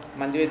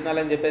మంచి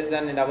విత్తనాలని చెప్పేసి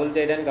దాన్ని డబుల్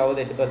చేయడానికి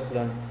అవ్వదు ఎట్టి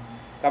పరిస్థితుల్లోనూ.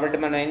 కాబట్టి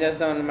మనం ఏం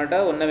చేస్తాం అన్నమాట,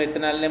 ఉన్న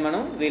విత్తనాలనే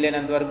మనం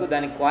వీలైనంత వరకు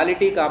దాని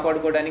క్వాలిటీ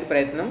కాపాడుకోవడానికి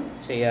ప్రయత్నం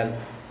చేయాలి.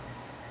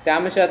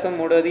 తేమ శాతం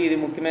మూడోది. ఇది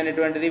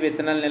ముఖ్యమైనటువంటిది.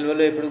 విత్తనాల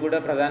నిల్వలో ఎప్పుడు కూడా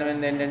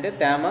ప్రధానమైనది ఏంటంటే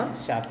తేమ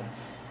శాతం.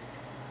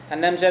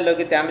 అన్ని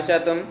అంశాల్లోకి తేమ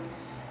శాతం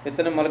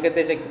విత్తనం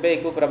మొలకెత్తే శక్తిపై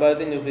ఎక్కువ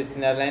ప్రభావితం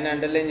చూపిస్తుంది. ఆ లైన్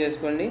అండర్లైన్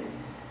చేసుకోండి.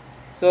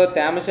 సో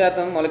తేమ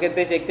శాతం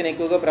మొలకెత్తే శక్తిని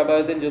ఎక్కువగా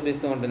ప్రభావితం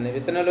చూపిస్తూ ఉంటుంది.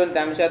 విత్తనంలోని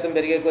తేమ శాతం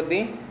పెరిగే కొద్దీ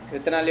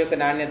విత్తనాల యొక్క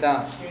నాణ్యత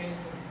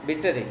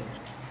బిట్టది.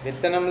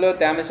 విత్తనంలో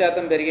తేమ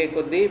శాతం పెరిగే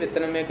కొద్దీ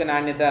విత్తనం యొక్క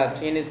నాణ్యత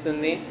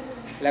క్షీణిస్తుంది,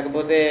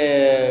 లేకపోతే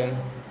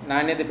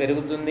నాణ్యత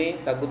పెరుగుతుంది,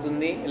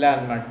 తగ్గుతుంది, ఇలా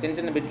అన్నమాట. చిన్న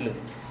చిన్న బిట్లు.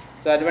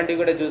 సో అటువంటివి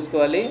కూడా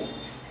చూసుకోవాలి.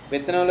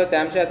 విత్తనంలో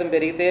తేమ శాతం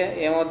పెరిగితే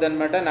ఏమవుద్ది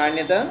అనమాట,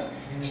 నాణ్యత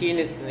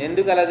క్షీణిస్తుంది.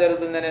 ఎందుకు అలా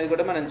జరుగుతుంది అనేది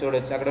కూడా మనం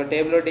చూడవచ్చు. అక్కడ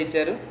టేబుల్ ఒకటి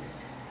ఇచ్చారు.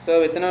 సో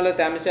విత్తనంలో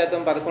తేమ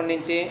శాతం 11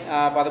 నుంచి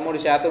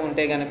 13%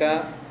 ఉంటే కనుక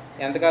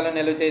ఎంతకాలం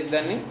నిల్వ చేసి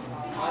దాన్ని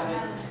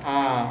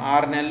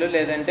 6 నెలలు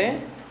లేదంటే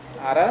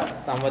 1/2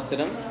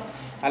 సంవత్సరం.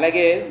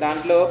 అలాగే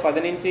దాంట్లో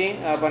 10 నుంచి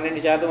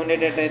 12%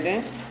 ఉండేటట్టయితే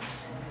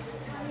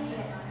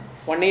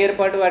 1 ఇయర్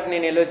పాటు వాటిని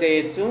నిల్వ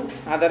చేయొచ్చు.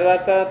 ఆ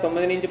తర్వాత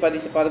 9 నుంచి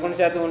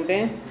 11% ఉంటే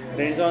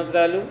 2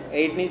 సంవత్సరాలు,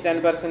 8 నుంచి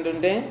 10%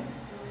 ఉంటే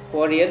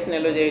 4 ఇయర్స్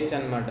నిల్వ చేయొచ్చు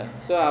అనమాట.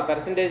 సో ఆ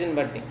పర్సంటేజ్ని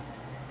బట్టి.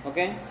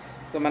 ఓకే.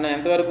 సో మనం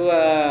ఎంతవరకు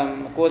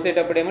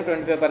కోసేటప్పుడేమో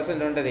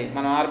 25% ఉంటుంది.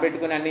 మనం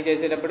ఆరబెట్టుకుని అన్నీ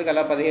చేసేటప్పటికి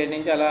అలా 17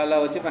 నుంచి అలా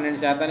వచ్చి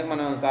 12%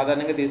 మనం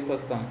సాధారణంగా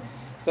తీసుకొస్తాం.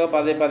 సో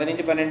 10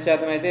 నుంచి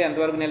 12% అయితే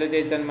ఎంతవరకు నిల్వ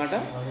చేయొచ్చు అనమాట,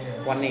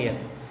 1 ఇయర్.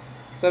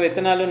 సో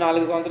విత్తనాలు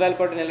 4 సంవత్సరాల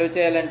పాటు నిల్వ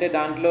చేయాలంటే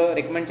దాంట్లో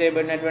రికమెండ్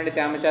చేయబడినటువంటి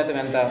తేమ శాతం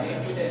ఎంత?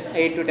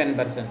 8 to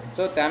 10%.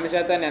 సో తేమ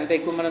శాతాన్ని ఎంత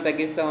ఎక్కువ మనం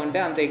తగ్గిస్తామంటే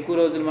అంత ఎక్కువ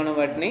రోజులు మనం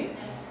వాటిని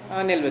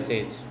నిల్వ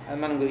చేయొచ్చు. అది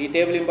మనకు ఈ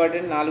టేబుల్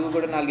ఇంపార్టెంట్.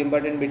 4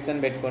 ఇంపార్టెంట్ బిట్స్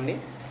అని పెట్టుకోండి.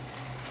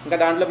 ఇంకా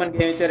దాంట్లో మనకి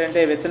ఏమి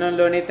ఇచ్చారంటే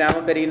విత్తనంలోని తేమ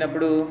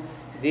పెరిగినప్పుడు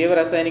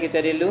జీవరసాయనిక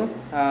చర్యలు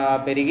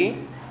పెరిగి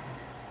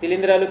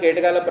శిలీంధ్రాలు,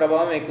 కీటకాల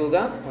ప్రభావం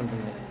ఎక్కువగా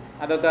ఉంటుంది.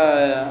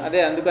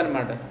 అదే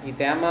అందుకనమాట ఈ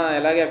తేమ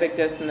ఎలాగ ఎఫెక్ట్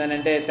చేస్తుందని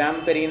అంటే, తేమ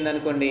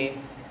పెరిగిందనుకోండి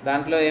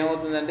దాంట్లో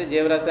ఏమవుతుందంటే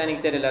జీవరసాయనిక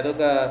చర్యలు,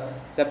 అదొక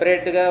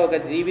సెపరేట్గా ఒక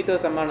జీవితో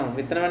సమానం.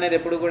 విత్తనం అనేది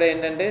ఎప్పుడు కూడా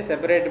ఏంటంటే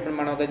సెపరేట్. ఇప్పుడు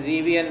మనం ఒక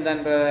జీవి అని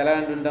దాంట్లో ఎలా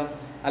అంటుంటాం,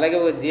 అలాగే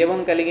ఒక జీవం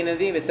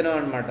కలిగినది విత్తనం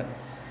అనమాట.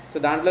 సో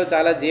దాంట్లో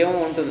చాలా జీవం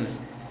ఉంటుంది.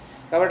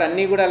 కాబట్టి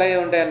అన్నీ కూడా అలాగే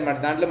ఉంటాయి అన్నమాట.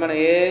 దాంట్లో మనం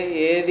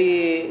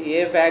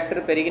ఏ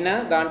ఫ్యాక్టర్ పెరిగినా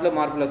దాంట్లో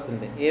మార్పులు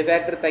వస్తుంది, ఏ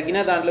ఫ్యాక్టర్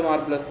తగ్గినా దాంట్లో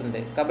మార్పులు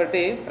వస్తుంది.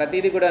 కాబట్టి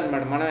ప్రతిదీ కూడా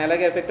అనమాట మనం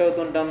ఎలాగే ఎఫెక్ట్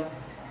అవుతుంటాం.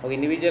 ఒక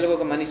ఇండివిజువల్గా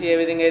ఒక మనిషి ఏ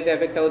విధంగా అయితే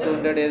ఎఫెక్ట్ అవుతూ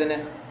ఉంటాడు, ఏదైనా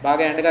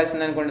బాగా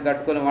ఎండగాసింది అనుకోండి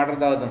తట్టుకోలేం, వాటర్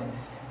తాగుతాం.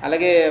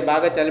 అలాగే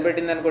బాగా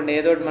చలిపెట్టింది అనుకోండి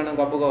ఏదోటి మనం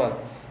కప్పుకోవాలి.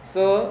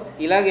 సో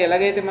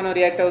ఎలాగైతే మనం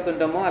రియాక్ట్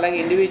అవుతుంటామో అలాగే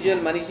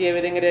ఇండివిజువల్ మనిషి ఏ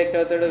విధంగా రియాక్ట్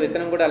అవుతాడో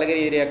విత్తనం కూడా అలాగే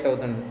రియాక్ట్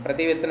అవుతుంది.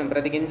 ప్రతి విత్తనం,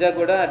 ప్రతి గింజ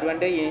కూడా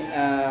అటువంటి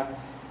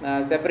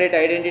సెపరేట్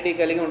ఐడెంటిటీ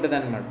కలిగి ఉంటుంది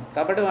అన్నమాట.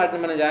 కాబట్టి వాటిని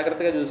మనం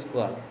జాగ్రత్తగా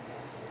చూసుకోవాలి.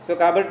 సో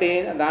కాబట్టి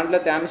దాంట్లో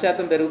తేమ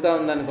శాతం పెరుగుతూ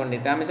ఉందనుకోండి,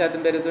 తేమ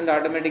శాతం పెరుగుతుంటే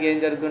ఆటోమేటిక్గా ఏం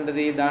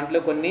జరుగుతుంటుంది,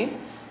 దాంట్లో కొన్ని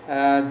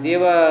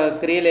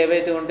జీవక్రియలు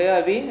ఏవైతే ఉంటాయో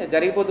అవి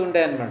జరిగిపోతూ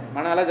ఉంటాయి అన్నమాట.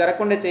 మనం అలా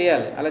జరగకుండా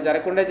చేయాలి. అలా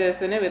జరగకుండా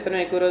చేస్తేనే విత్తనం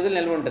ఎక్కువ రోజులు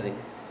నిల్వ ఉంటుంది.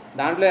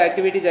 దాంట్లో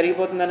యాక్టివిటీ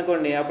జరిగిపోతుంది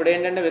అనుకోండి, అప్పుడు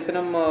ఏంటంటే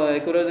విత్తనం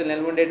ఎక్కువ రోజులు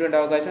నిల్వ ఉండేటువంటి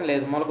అవకాశం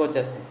లేదు,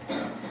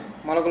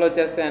 మొలకలు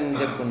వచ్చేస్తాయి అని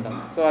చెప్పుకుంటాం.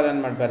 సో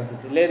అదనమాట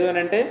పరిస్థితి. లేదు అని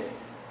అంటే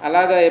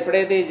అలాగా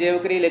ఎప్పుడైతే ఈ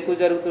జీవక్రియలు ఎక్కువ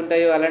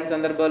జరుగుతుంటాయో అలాంటి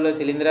సందర్భాల్లో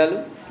శిలీంధ్రాలు,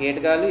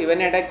 కీటకాలు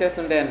ఇవన్నీ అటాక్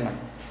చేస్తుంటాయి అన్నమాట.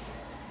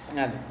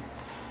 అది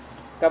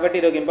కాబట్టి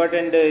ఇది ఒక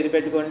ఇంపార్టెంట్ ఇది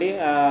పెట్టుకోండి.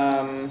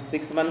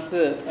 6 months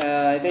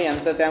అయితే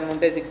ఎంత తేమ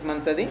ఉంటే 6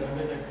 months అది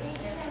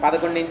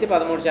 11 నుంచి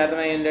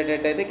 13% అయి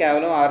ఉండేటట్టయితే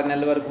కేవలం 6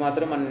 నెలల వరకు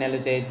మాత్రం మనం నిల్వ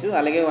చేయొచ్చు.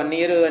 అలాగే 1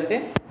 year అంటే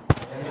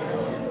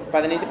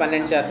 10 నుంచి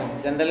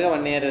 12% జనరల్గా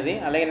 1 year అది.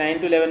 అలాగే 9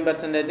 to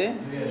 11% అయితే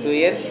 2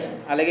 years,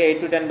 అలాగే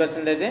 8 to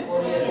 10% అయితే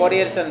 4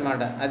 years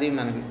అనమాట. అది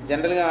మనకి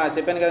జనరల్గా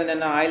చెప్పాను కదా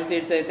నేను, ఆయిల్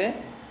సీడ్స్ అయితే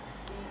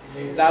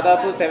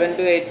దాదాపు 7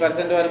 to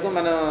 8% వరకు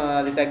మనం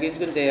అది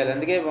తగ్గించుకుని చేయాలి.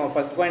 అందుకే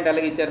ఫస్ట్ పాయింట్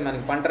అలాగే ఇచ్చారు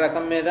మనకి, పంట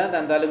రకం మీద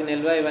దాని తాలూకు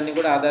నిల్వ ఇవన్నీ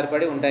కూడా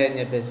ఆధారపడి ఉంటాయని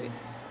చెప్పేసి.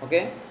 ఓకే,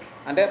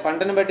 అంటే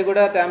పంటను బట్టి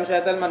కూడా తేమ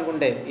శాతాలు మనకు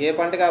ఉంటాయి. ఏ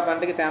పంటకి ఆ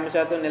పంటకి తేమ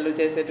శాతం నిల్వ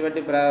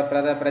చేసేటువంటి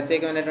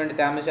ప్రత్యేకమైనటువంటి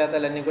తేమ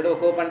శాతాలు అన్నీ కూడా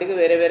ఒక్కో పంటకి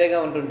వేరే వేరేగా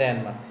ఉంటుంటాయి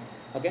అన్నమాట.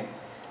 ఓకే,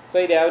 సో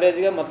ఇది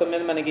యావరేజ్గా మొత్తం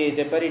మీద మనకి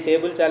చెప్పారు. ఈ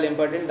టేబుల్ చాలా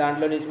ఇంపార్టెంట్,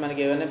 దాంట్లో నుంచి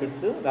మనకి ఏమైనా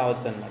బిట్స్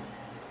రావచ్చు అన్నమాట.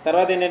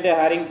 తర్వాత ఏంటంటే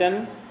హారింగ్టన్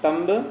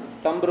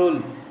థంబ్ రూల్,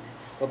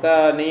 ఒక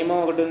నియమం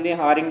ఒకటి ఉంది,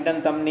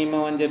 హారింగ్టన్ థంబ్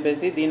నియమం అని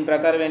చెప్పేసి. దీని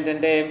ప్రకారం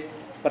ఏంటంటే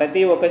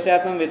ప్రతి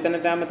 1% విత్తన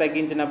తేమ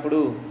తగ్గించినప్పుడు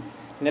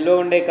నిల్వ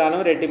ఉండే కాలం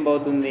రెట్టింపు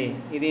అవుతుంది.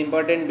 ఇది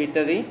ఇంపార్టెంట్ బిట్.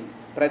 అది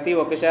ప్రతి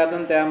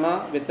 1% తేమ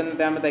విత్తన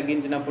తేమ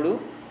తగ్గించినప్పుడు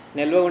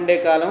నిల్వ ఉండే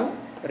కాలం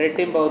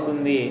రెట్టింపు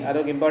అవుతుంది.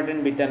 అదొక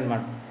ఇంపార్టెంట్ బిట్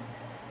అన్నమాట.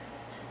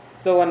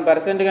 సో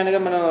 1% కనుక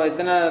మనం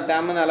విత్తన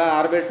తేమను అలా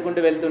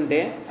ఆరబెట్టుకుంటూ వెళ్తుంటే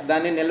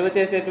దాన్ని నిల్వ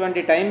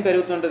చేసేటువంటి టైం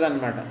పెరుగుతుంటుంది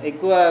అన్నమాట.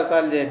 ఎక్కువ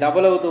సార్లు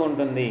డబుల్ అవుతూ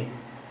ఉంటుంది.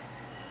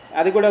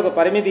 అది కూడా ఒక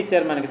పరిమితి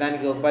ఇచ్చారు మనకి.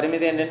 దానికి ఒక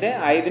పరిమితి ఏంటంటే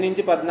 5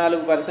 నుంచి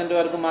 14%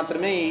 వరకు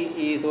మాత్రమే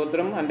ఈ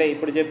సూత్రం అంటే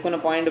ఇప్పుడు చెప్పుకున్న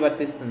పాయింట్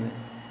వర్తిస్తుంది.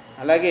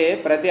 అలాగే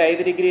ప్రతి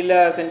 5 degrees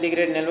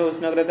సెంటీగ్రేడ్ నిల్వ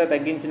ఉష్ణోగ్రత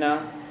తగ్గించిన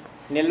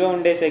నిల్వ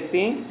ఉండే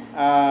శక్తి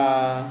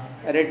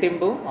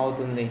రెట్టింపు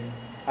అవుతుంది.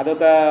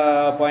 అదొక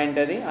పాయింట్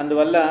అది.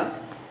 అందువల్ల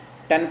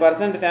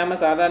 10% తేమ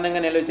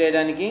సాధారణంగా నిల్వ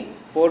చేయడానికి,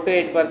 4 to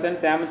 8%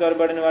 తేమ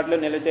చొరబడిన వాటిలో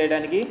నిల్వ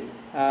చేయడానికి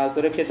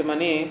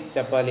సురక్షితమని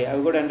చెప్పాలి.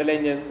 అవి కూడా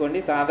అండర్లైన్ చేసుకోండి.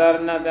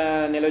 సాధారణ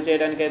నిల్వ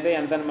చేయడానికి అయితే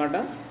ఎంత అనమాట,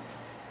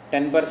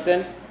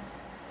 10%,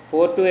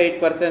 4 to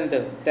 8%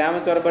 తేమ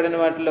చొరబడిన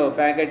వాటిలో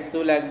ప్యాకెట్స్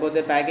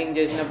లేకపోతే ప్యాకింగ్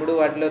చేసినప్పుడు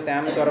వాటిలో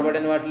తేమ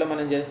చొరబడిన వాటిలో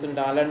మనం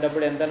చేస్తుంటాం.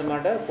 అలాంటప్పుడు ఎంత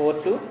అనమాట, 4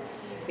 to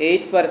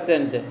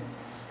 8%.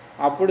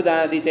 అప్పుడు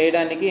అది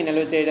చేయడానికి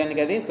నిల్వ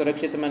చేయడానికి అది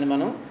సురక్షితమని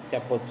మనం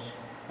చెప్పొచ్చు.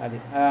 అది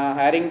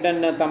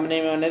హారింగ్టన్ థంబ్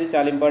నియమం అనేది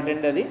చాలా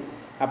ఇంపార్టెంట్. అది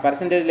ఆ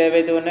పర్సంటేజ్లు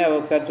ఏవైతే ఉన్నాయో అవి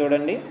ఒకసారి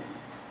చూడండి.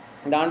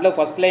 దాంట్లో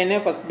ఫస్ట్ లైనే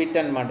ఫస్ట్ బిట్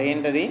అనమాట.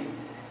 ఏంటది,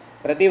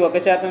 ప్రతి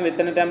 1%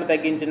 విత్తన తేమ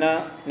తగ్గించిన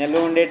నిల్వ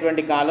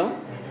ఉండేటువంటి కాలం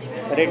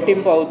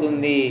రెట్టింపు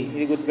అవుతుంది.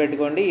 ఇది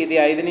గుర్తుపెట్టుకోండి. ఇది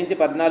 5 నుంచి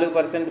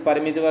 14%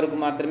 పరిమితి వరకు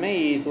మాత్రమే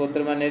ఈ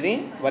సూత్రం అనేది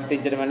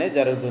వర్తించడం అనేది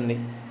జరుగుతుంది.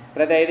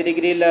 ప్రతి 5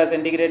 degrees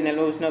సెంటీగ్రేడ్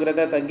నిల్వ ఉష్ణోగ్రత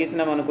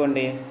తగ్గిస్తున్నాం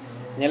అనుకోండి,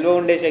 నిల్వ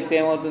ఉండే శక్తి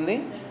ఏమవుతుంది,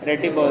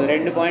 రెట్టింపు.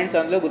 2 పాయింట్స్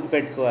అందులో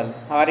గుర్తుపెట్టుకోవాలి.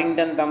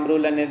 హారింగ్టన్ థంబ్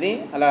రూల్ అనేది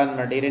అలా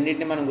అనమాట. ఈ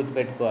రెండింటిని మనం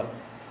గుర్తుపెట్టుకోవాలి.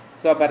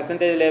 సో ఆ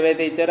పర్సంటేజ్లు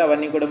ఏవైతే ఇచ్చారో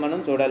అవన్నీ కూడా మనం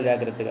చూడాలి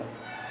జాగ్రత్తగా.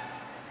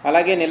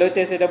 అలాగే నిల్వ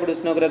చేసేటప్పుడు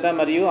ఉష్ణోగ్రత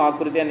మరియు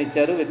ఆకృతి అని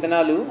ఇచ్చారు.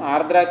 విత్తనాలు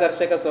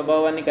ఆర్ద్రాకర్షక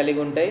స్వభావాన్ని కలిగి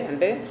ఉంటాయి,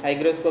 అంటే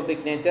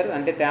హైగ్రోస్కోపిక్ నేచర్,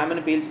 అంటే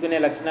తేమను పీల్చుకునే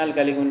లక్షణాలు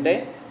కలిగి ఉంటాయి.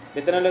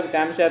 విత్తనంలోకి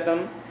తేమ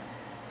శాతం,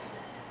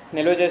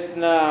 నిల్వ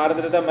చేస్తున్న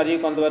ఆర్ద్రత మరియు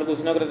కొంతవరకు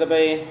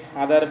ఉష్ణోగ్రతపై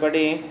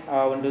ఆధారపడి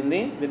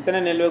ఉంటుంది. విత్తన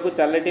నిల్వకు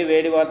చల్లటి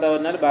వేడి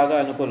వాతావరణాలు బాగా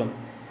అనుకూలం.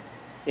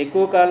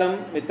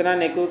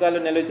 విత్తనాన్ని ఎక్కువ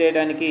కాలం నిల్వ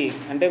చేయడానికి,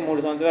 అంటే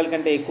 3 సంవత్సరాల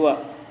కంటే ఎక్కువ,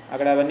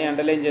 అక్కడ అవన్నీ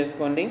అండర్లైన్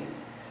చేసుకోండి.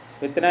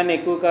 విత్తనాన్ని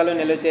ఎక్కువ కాలం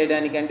నిల్వ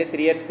చేయడానికి అంటే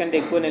 3 years కంటే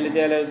ఎక్కువ నిల్వ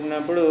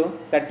చేయాలనుకున్నప్పుడు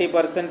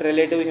 30%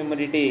 రిలేటివ్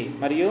హ్యూమిడిటీ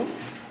మరియు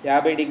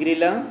 50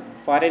 degrees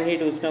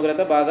ఫారెన్హీట్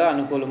ఉష్ణోగ్రత బాగా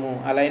అనుకూలము.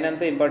 ఆ లైన్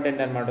అంతా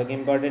ఇంపార్టెంట్ అనమాట, ఒక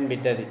ఇంపార్టెంట్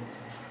బిట్ అది.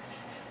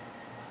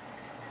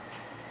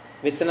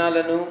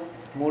 విత్తనాలను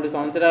 3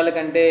 సంవత్సరాల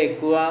కంటే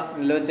ఎక్కువ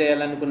నిల్వ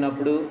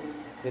చేయాలనుకున్నప్పుడు,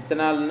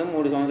 విత్తనాలను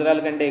 3 సంవత్సరాల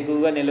కంటే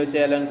ఎక్కువగా నిల్వ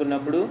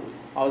చేయాలనుకున్నప్పుడు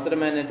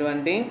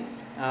అవసరమైనటువంటి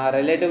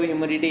రిలేటివ్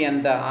హ్యూమిడిటీ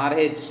ఎంత,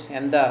 RH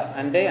ఎంత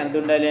అంటే ఎంత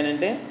ఉండాలి అని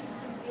అంటే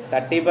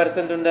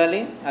 30% ఉండాలి.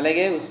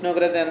 అలాగే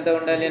ఉష్ణోగ్రత ఎంత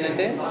ఉండాలి అని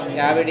అంటే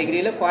 50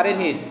 degrees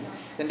ఫారెన్హీట్,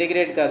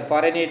 సెంటీగ్రేడ్ కాదు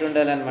ఫారెన్హీట్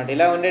ఉండాలన్నమాట.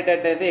 ఇలా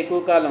ఉండేటట్టయితే ఎక్కువ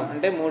కాలం,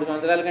 అంటే 3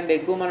 సంవత్సరాల కంటే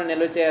ఎక్కువ మనం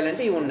నిల్వ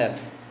చేయాలంటే ఇవి ఉండాలి.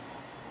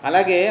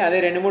 అలాగే అదే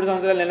 2-3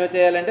 సంవత్సరాలు నిల్వ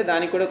చేయాలంటే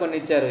దానికి కూడా కొన్ని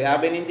ఇచ్చారు.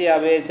 50 నుంచి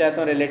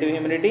 55% రిలేటివ్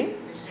హ్యూమిడిటీ,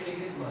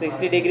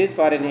 60 degrees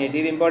ఫారెన్హీట్.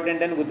 ఇది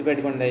ఇంపార్టెంట్ అని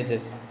గుర్తుపెట్టుకోండి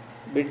దయచేసి.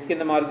 బిట్స్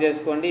కింద మార్క్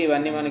చేసుకోండి.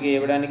 ఇవన్నీ మనకి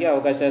ఇవ్వడానికి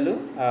అవకాశాలు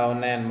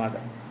ఉన్నాయన్నమాట.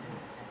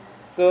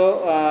 సో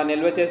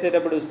నిల్వ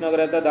చేసేటప్పుడు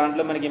ఉష్ణోగ్రత,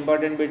 దాంట్లో మనకి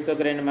ఇంపార్టెంట్ బిట్స్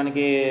ఒక 2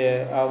 మనకి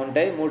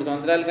ఉంటాయి. 3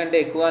 సంవత్సరాల కంటే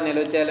ఎక్కువ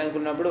నిల్వ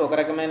చేయాలనుకున్నప్పుడు ఒక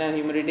రకమైన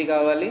హ్యూమిడిటీ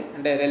కావాలి,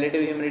 అంటే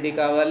రిలేటివ్ హ్యూమిడిటీ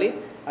కావాలి.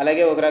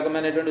 అలాగే ఒక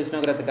రకమైనటువంటి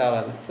ఉష్ణోగ్రత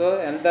కావాలి. సో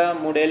ఎంత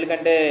 3 ఏళ్ళ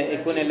కంటే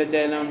ఎక్కువ నిల్వ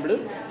చేయాలన్నప్పుడు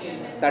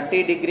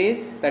 30 degrees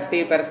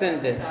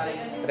 30%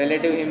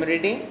 రిలేటివ్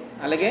హ్యూమిడిటీ,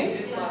 అలాగే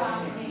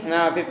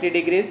 50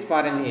 degrees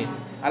ఫారెన్హీట్.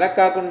 అలా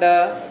కాకుండా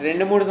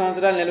 2-3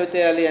 సంవత్సరాలు నిల్వ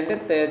చేయాలి అంటే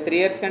 3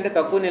 years కంటే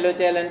తక్కువ నిల్వ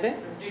చేయాలంటే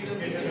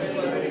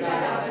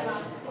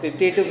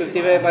 50 to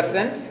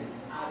 55%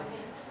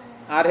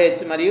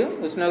 RH మరియు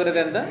ఉష్ణోగ్రత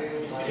ఎంత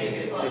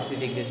 60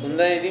 degrees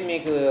ఉందా. ఇది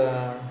మీకు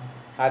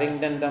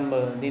హారింగ్టన్ థంబ్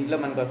దీంట్లో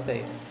మనకు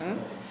వస్తాయి.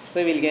 సో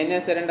వీళ్ళకి ఏం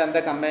చేస్తారంటే అంతా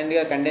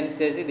కంబైన్డ్గా కండెన్స్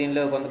చేసి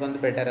దీనిలో కొంత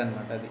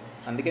పెట్టారనమాట. అది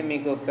అందుకే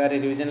మీకు ఒకసారి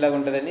రివిజన్ లాగా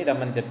ఉంటుందని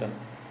రమ్మని చెప్పాను.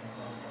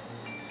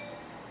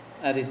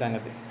 అది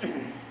సంగతి.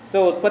 సో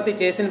ఉత్పత్తి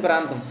చేసిన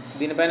ప్రాంతం,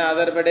 దీనిపైన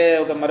ఆధారపడే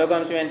మరొక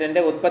అంశం ఏంటంటే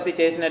ఉత్పత్తి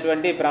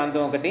చేసినటువంటి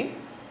ప్రాంతం ఒకటి.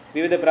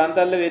 వివిధ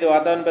ప్రాంతాల్లో వివిధ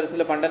వాతావరణ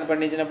పరిస్థితుల్లో పంటను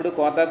పండించినప్పుడు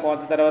కోత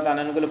తర్వాత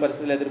అననుకూల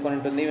పరిస్థితులు ఎదుర్కొని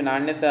ఉంటుంది. ఇవి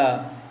నాణ్యత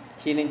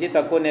క్షీణించి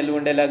తక్కువ నిల్వ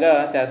ఉండేలాగా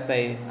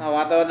చేస్తాయి. ఆ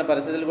వాతావరణ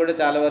పరిస్థితులు కూడా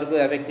చాలా వరకు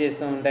ఎఫెక్ట్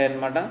చేస్తూ ఉంటాయి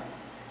అన్నమాట.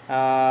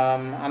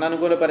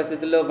 అననుకూల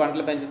పరిస్థితుల్లో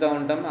పంటలు పెంచుతూ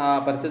ఉంటాం. ఆ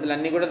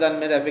పరిస్థితులన్నీ కూడా దాని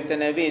మీద ఎఫెక్ట్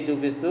అనేవి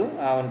చూపిస్తూ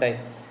ఉంటాయి.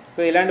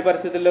 సో ఇలాంటి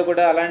పరిస్థితుల్లో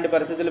కూడా అలాంటి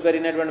పరిస్థితులు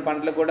పెరిగినటువంటి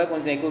పంటలు కూడా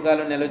కొంచెం ఎక్కువ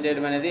కాలం నిల్వ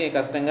చేయడం అనేది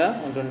కష్టంగా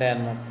ఉంటుంటాయి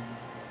అన్నమాట.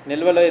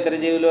 నిల్వలో ఇతర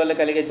జీవుల వల్ల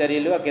కలిగే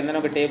చర్యలు, ఆ కిందన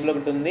ఒక టేబుల్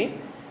ఒకటి ఉంది.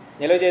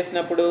 నిల్వ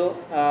చేసినప్పుడు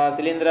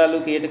శిలీంధ్రాలు,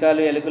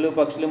 కీటకాలు, ఎలుకలు,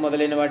 పక్షులు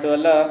మొదలైన వాటి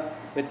వల్ల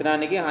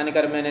విత్తనానికి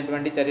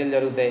హానికరమైనటువంటి చర్యలు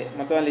జరుగుతాయి.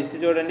 మొత్తం ఆ లిస్ట్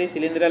చూడండి.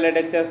 శిలీంధ్రాలు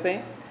అటాక్ చేస్తాయి,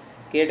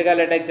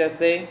 కీటకాలు అటాక్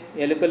చేస్తాయి,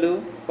 ఎలుకలు,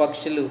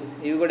 పక్షులు,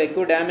 ఇవి కూడా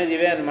ఎక్కువ డ్యామేజ్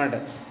ఇవే అన్నమాట.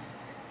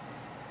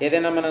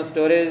 ఏదైనా మనం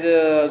స్టోరేజ్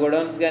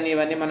గోడౌన్స్ కానీ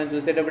ఇవన్నీ మనం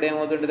చూసేటప్పుడు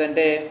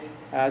ఏమవుతుంటుందంటే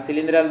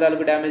శిలీంధ్రాల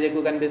తాలూకు డ్యామేజ్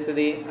ఎక్కువ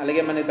కనిపిస్తుంది.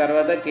 అలాగే మనకి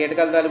తర్వాత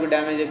కీటకాల తాలూకు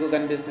డ్యామేజ్ ఎక్కువ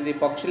కనిపిస్తుంది.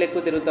 పక్షులు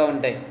ఎక్కువ తిరుగుతూ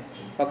ఉంటాయి.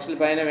 పక్షుల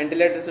పైన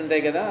వెంటిలేటర్స్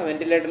ఉంటాయి కదా,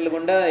 వెంటిలేటర్లు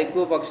గుండా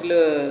ఎక్కువ పక్షులు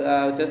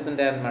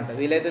వచ్చేస్తుంటాయి అన్నమాట.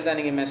 వీలైతే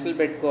దానికి మెషలు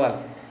పెట్టుకోవాలి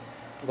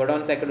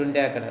గోడౌన్స్ ఎక్కడ ఉంటే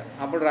అక్కడ,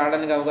 అప్పుడు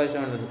రావడానికి అవకాశం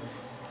ఉండదు.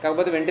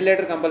 కాకపోతే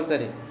వెంటిలేటర్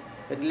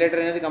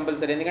అనేది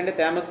కంపల్సరీ, ఎందుకంటే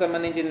తేమకు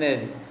సంబంధించిందే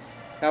అది.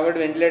 కాబట్టి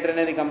వెంటిలేటర్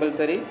అనేది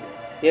కంపల్సరీ.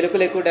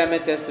 ఎలుకలు ఎక్కువ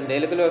డ్యామేజ్ చేస్తుంటాయి.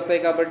 ఎలుకలు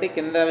వస్తాయి కాబట్టి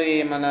కింద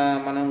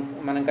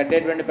మనం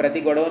కట్టేటువంటి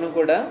ప్రతి గొడవను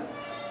కూడా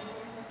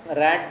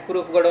ర్యాట్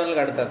ప్రూఫ్ గొడవన్లు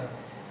కడతారు.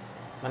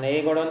 మన ఏ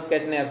గొడౌన్స్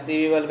కట్టినా,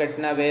 FCV వాళ్ళు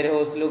కట్టిన వేర్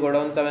హౌస్లు,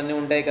 గొడౌన్స్ అవన్నీ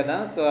ఉంటాయి కదా.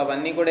 సో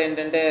అవన్నీ కూడా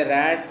ఏంటంటే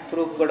ర్యాట్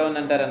ప్రూఫ్ గొడౌన్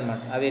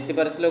అంటారనమాట. అవి ఎట్టి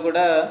పరిస్థితుల్లో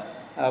కూడా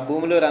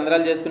భూమిలో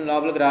రంధ్రాలు చేసుకుని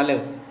లోపలికి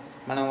రాలేవు.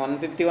 మనం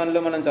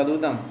 151లో మనం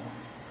చదువుతాం.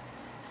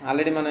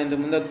 ఆల్రెడీ మనం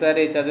ఇంతకు ముందు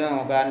ఒకసారి చదివాం.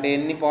 అంటే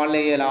ఎన్ని పొరలు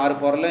వేయాలి, 6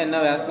 పొరలు ఎన్నో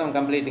వేస్తాం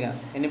కంప్లీట్గా.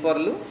 ఎన్ని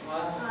పొరలు?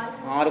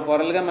 6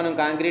 పొరలుగా మనం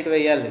కాంక్రీట్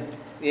వేయాలి.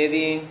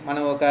 ఏది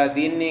మనం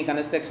దీన్ని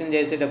కన్స్ట్రక్షన్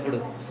చేసేటప్పుడు,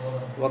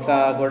 ఒక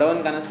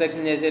గొడవని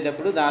కన్స్ట్రక్షన్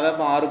చేసేటప్పుడు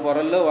దాదాపు 6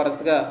 పొరల్లో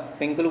వరుసగా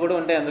పెంకులు కూడా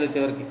ఉంటాయి. అందులో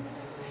చివరికి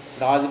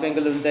రాజు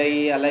పెంకులు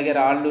ఉంటాయి, అలాగే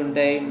రాళ్ళు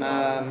ఉంటాయి.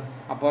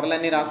 ఆ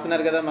పొరలన్నీ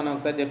రాసుకున్నారు కదా, మనం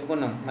ఒకసారి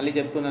మళ్ళీ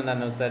చెప్పుకున్నాం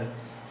దాన్ని ఒకసారి.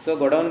 సో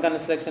గొడౌన్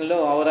కన్స్ట్రక్షన్లో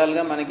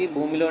ఓవరాల్గా మనకి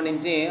భూమిలో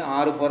నుంచి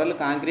 6 పొరలు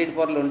కాంక్రీట్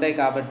పొరలు ఉంటాయి.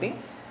 కాబట్టి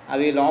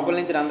అవి లోపల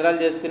నుంచి రంధ్రాలు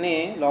చేసుకుని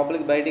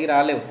లోపలికి బయటికి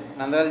రాలేవు,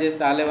 రంధ్రాలు చేసి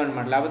రాలేవు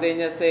అనమాట. లేకపోతే ఏం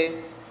చేస్తాయి,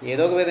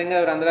 ఏదో ఒక విధంగా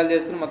రంధ్రాలు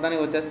చేసుకుని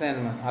మొత్తానికి వచ్చేస్తాయి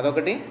అన్నమాట.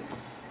 అదొకటి.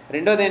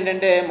 రెండోది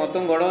ఏంటంటే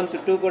మొత్తం గొడవన్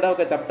చుట్టూ కూడా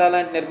ఒక చప్టా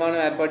లాంటి నిర్మాణం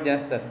ఏర్పాటు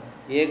చేస్తారు.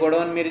 ఏ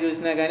గొడవన్ మీరు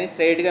చూసినా కానీ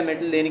స్ట్రైట్గా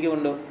మెట్లు దేనికి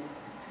ఉండవు.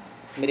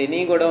 మీరు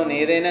ఎనీ గొడవన్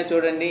ఏదైనా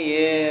చూడండి,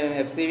 ఏ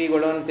FCV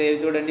గొడవన్ సేవ్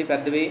చూడండి,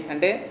 పెద్దవి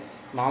అంటే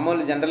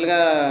మామూలు జనరల్గా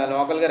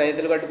లోకల్గా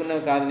రైతులు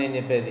కట్టుకున్నవి కాదు నేను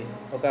చెప్పేది.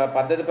 ఒక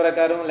పద్ధతి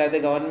ప్రకారం లేదా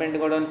గవర్నమెంట్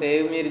గొడవన్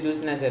సేవ్ మీరు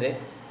చూసినా సరే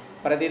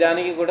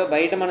ప్రతిదానికి కూడా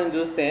బయట మనం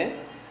చూస్తే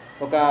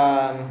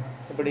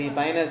ఇప్పుడు ఈ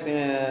పైన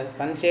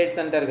సన్ షేడ్స్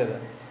అంటారు కదా,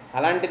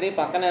 అలాంటిది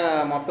పక్కన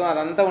మొత్తం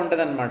అదంతా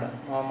ఉంటుంది అనమాట.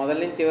 మొదల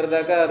నుంచి చివరి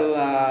దాకా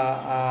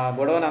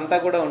గొడవలు అంతా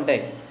కూడా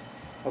ఉంటాయి.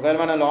 ఒకవేళ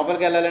మనం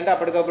లోపలికి వెళ్ళాలంటే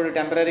అప్పటికప్పుడు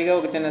టెంపరీగా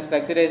ఒక చిన్న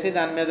స్ట్రక్చర్ వేసి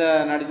దాని మీద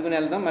నడుచుకుని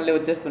వెళ్తాం, మళ్ళీ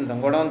వచ్చేస్తుంటాం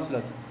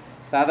గొడౌన్స్లో.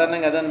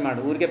 సాధారణంగా అదనమాట.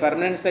 ఊరికే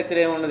పర్మనెంట్ స్ట్రక్చర్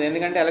ఏమి ఉండదు,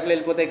 ఎందుకంటే ఎలకలు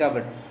వెళ్ళిపోతాయి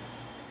కాబట్టి.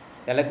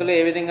 ఎలకలు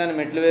ఏ విధంగా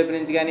మెట్ల వైపు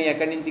నుంచి కానీ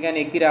ఎక్కడి నుంచి కానీ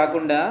ఎక్కి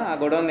రాకుండా ఆ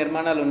గొడౌన్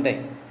నిర్మాణాలు ఉంటాయి.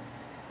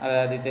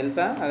 అది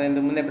తెలుసా? అది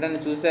ఇంతకుముందు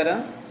ఎప్పుడైనా చూసారా?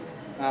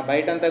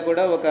 బయటంతా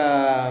కూడా ఒక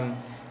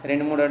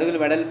 2-3 అడుగుల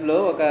వెడల్పులో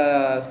ఒక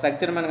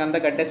స్ట్రక్చర్ మనకంతా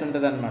కట్టేసి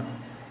ఉంటుంది అనమాట.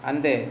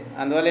 అంతే.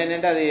 అందువల్ల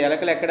ఏంటంటే అది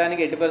ఎలకలు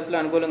ఎక్కడానికి ఎట్టి పరిస్థితుల్లో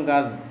అనుకూలం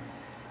కాదు.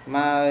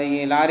 ఈ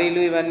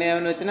లారీలు ఇవన్నీ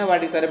ఏమైనా వచ్చినా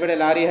వాటికి సరిపడే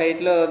లారీ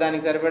హైట్లో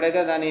దానికి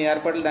సరిపడేగా దాని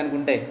ఏర్పాట్లు దానికి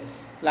ఉంటాయి.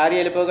 లారీ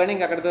వెళ్ళిపోగానే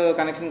ఇంక అక్కడితో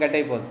కనెక్షన్ కట్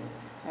అయిపోదు.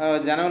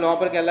 జనం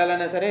లోపలికి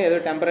వెళ్ళాలన్నా సరే ఏదో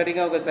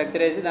టెంపరీగా ఒక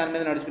స్ట్రక్చర్ వేసి దాని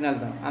మీద నడుచుకుని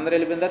వెళ్తాం. అందరూ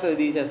వెళ్ళిపోయిన తర్వాత అది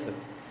తీసేస్తారు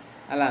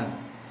అలా.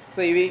 సో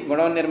ఇవి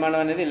గొడవన్ నిర్మాణం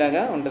అనేది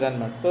ఇలాగా ఉంటుంది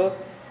అనమాట. సో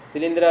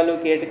శిలీంధ్రాలు,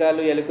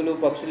 కీటకాలు, ఎలుకలు,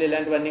 పక్షులు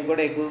ఇలాంటివన్నీ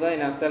కూడా ఎక్కువగా ఈ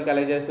నష్టాలు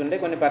కలగజేస్తుంటే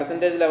కొన్ని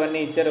పర్సంటేజ్లు అవన్నీ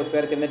ఇచ్చారు.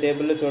 ఒకసారి కింద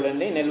టేబుల్లో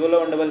చూడండి. నిల్వలో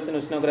ఉండవలసిన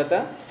ఉష్ణోగ్రత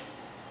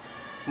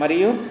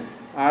మరియు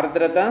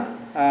ఆర్ద్రత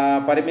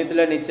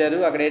పరిమితులను ఇచ్చారు.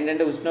 అక్కడ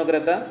ఏంటంటే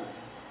ఉష్ణోగ్రత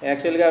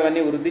యాక్చువల్గా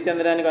అవన్నీ వృద్ధి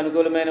చెందడానికి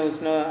అనుకూలమైన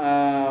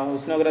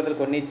ఉష్ణోగ్రతలు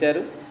కొన్ని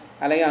ఇచ్చారు,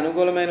 అలాగే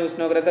అనుకూలమైన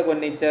ఉష్ణోగ్రత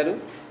కొన్ని ఇచ్చారు,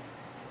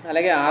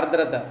 అలాగే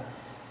ఆర్ద్రత.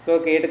 సో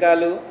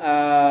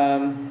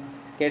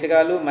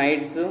కీటకాలు,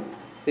 మైట్స్,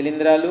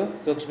 శిలీంధ్రాలు,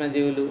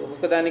 సూక్ష్మజీవులు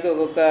ఒక్కొక్కదానికి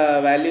ఒక్కొక్క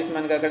వాల్యూస్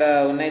మనకు అక్కడ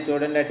ఉన్నాయి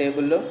చూడండి ఆ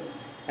టేబుల్లో.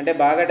 అంటే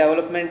బాగా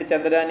డెవలప్మెంట్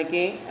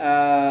చెందడానికి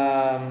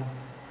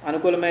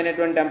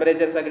అనుకూలమైనటువంటి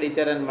టెంపరేచర్స్ అక్కడ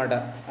ఇచ్చారనమాట.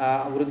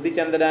 వృద్ధి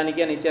చెందడానికి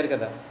అని ఇచ్చారు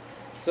కదా.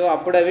 సో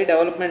అప్పుడు అవి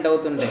డెవలప్మెంట్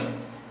అవుతుంటాయి.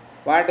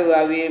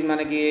 అవి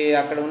మనకి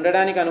అక్కడ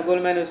ఉండడానికి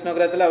అనుకూలమైన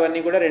ఉష్ణోగ్రతలు అవన్నీ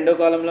కూడా రెండో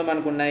కాలంలో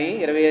మనకు ఉన్నాయి.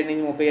 27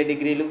 నుంచి 37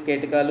 డిగ్రీలు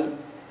కేటకాలు,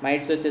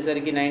 మైట్స్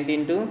వచ్చేసరికి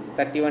 19 to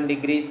 31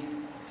 డిగ్రీస్,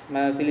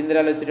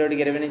 శిలీంధ్రాలు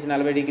వచ్చేటప్పటికి 20 నుంచి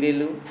 40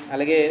 డిగ్రీలు,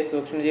 అలాగే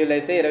సూక్ష్మజీవులు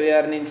అయితే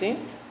 26 నుంచి.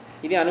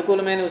 ఇది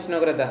అనుకూలమైన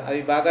ఉష్ణోగ్రత, అవి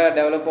బాగా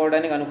డెవలప్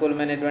అవ్వడానికి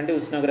అనుకూలమైనటువంటి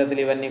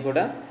ఉష్ణోగ్రతలు ఇవన్నీ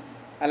కూడా.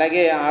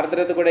 అలాగే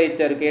ఆర్ద్రత కూడా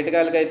ఇచ్చారు.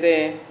 కీటకాలకైతే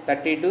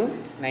 30 to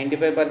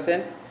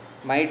 95%,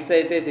 మైట్స్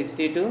అయితే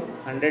 60 to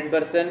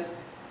 100%,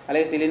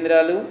 అలాగే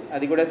శిలీంధ్రాలు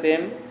అది కూడా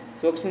సేమ్.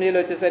 సూక్ష్మజీవులు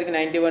వచ్చేసరికి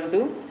 91 to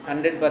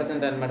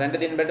 100% అనమాట. అంటే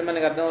దీన్ని బట్టి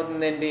మనకు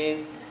అర్థమవుతుంది ఏంటి,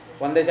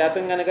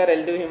 100% కనుక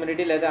రిలేటివ్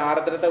హ్యూమిడిటీ లేదా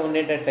ఆర్ద్రత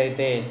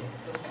ఉండేటట్టయితే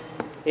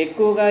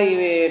ఎక్కువగా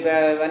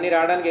ఇవన్నీ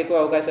రావడానికి ఎక్కువ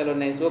అవకాశాలు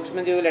ఉన్నాయి.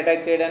 సూక్ష్మజీవులు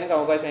అటాక్ చేయడానికి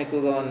అవకాశం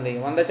ఎక్కువగా ఉంది.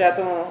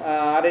 100%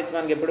 RH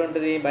మనకి ఎప్పుడు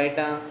ఉంటుంది, బయట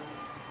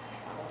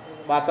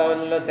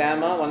వాతావరణంలో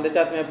తేమ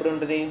 100% ఎప్పుడు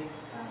ఉంటుంది,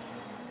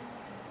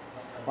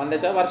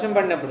 100% వర్షం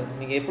పడినప్పుడు.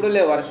 మీకు ఎప్పుడు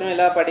లేవు, వర్షం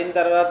ఇలా పడిన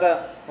తర్వాత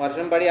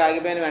వర్షం పడి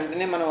ఆగిపోయిన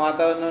వెంటనే మన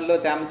వాతావరణంలో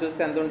తేమ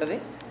చూస్తే ఎంత ఉంటుంది,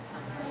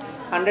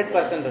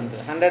 100%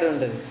 ఉంటుంది, 100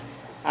 ఉంటుంది.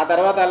 ఆ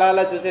తర్వాత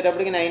అలా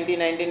చూసేటప్పటికి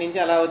 90 నుంచి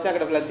అలా వచ్చి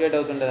అక్కడ ఫ్లక్చువేట్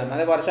అవుతుంటుంది.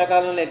 అదే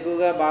వర్షాకాలంలో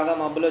ఎక్కువగా బాగా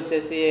మబ్బులు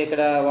వచ్చేసి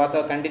ఇక్కడ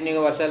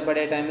కంటిన్యూగా వర్షాలు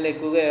పడే టైంలో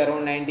ఎక్కువగా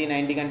అరౌండ్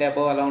 90 కంటే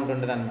అబోవ్ అలా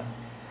ఉంటుంటుంది అన్నమాట.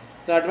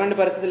 సో అటువంటి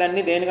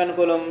పరిస్థితులన్నీ దేనికి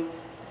అనుకూలం,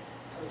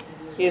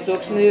 ఈ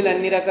సూక్ష్మజీవులు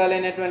అన్ని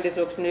రకాలైనటువంటి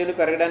సూక్ష్మజీవులు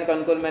పెరగడానికి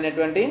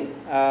అనుకూలమైనటువంటి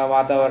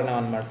వాతావరణం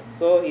అన్నమాట.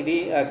 సో ఇది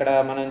అక్కడ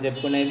మనం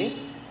చెప్పుకునేది.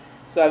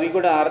 సో అవి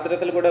కూడా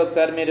ఆర్ద్రతలు కూడా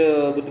ఒకసారి మీరు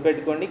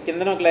గుర్తుపెట్టుకోండి.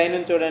 కిందన ఒక లైన్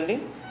చూడండి,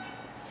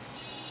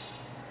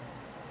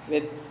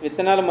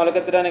 విత్తనాలు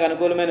మొలకెత్తడానికి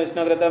అనుకూలమైన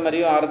ఉష్ణోగ్రత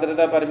మరియు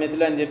ఆర్ద్రత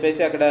పరిమితులు అని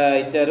చెప్పేసి అక్కడ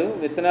ఇచ్చారు.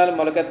 విత్తనాలు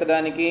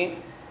మొలకెత్తడానికి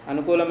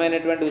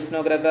అనుకూలమైనటువంటి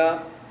ఉష్ణోగ్రత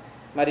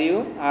మరియు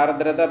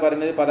ఆర్ద్రత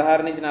పరిమితి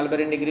 16 నుంచి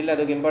 42 డిగ్రీలు,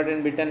 అదొక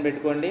ఇంపార్టెంట్ బిట్ అని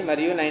పెట్టుకోండి.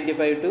 మరియు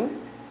 95 to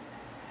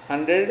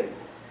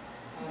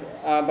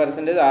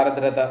 100%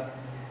 ఆర్ద్రత.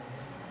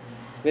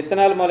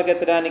 విత్తనాలు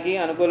మొలకెత్తడానికి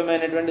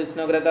అనుకూలమైనటువంటి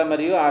ఉష్ణోగ్రత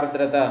మరియు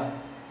ఆర్ద్రత,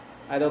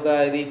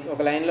 ఇది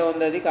ఒక లైన్లో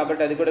ఉంది అది,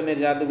 కాబట్టి అది కూడా మీరు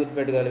జాగ్రత్తగా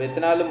గుర్తుపెట్టుకోవాలి.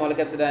 విత్తనాలు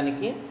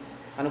మొలకెత్తడానికి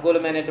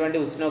అనుకూలమైనటువంటి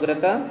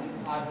ఉష్ణోగ్రత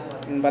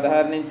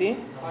 16 నుంచి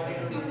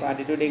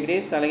 42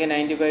 డిగ్రీస్, అలాగే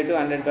 95 to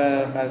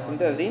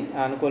 100% అది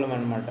అనుకూలం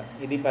అన్నమాట.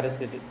 ఇది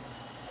పరిస్థితి.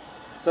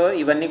 సో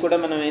ఇవన్నీ కూడా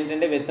మనం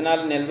ఏంటంటే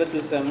విత్తనాల నిల్వ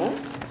చూసాము,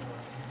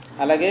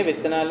 అలాగే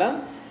విత్తనాల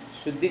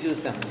శుద్ధి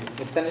చూసాం.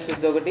 విత్తన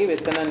శుద్ధి ఒకటి,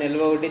 విత్తన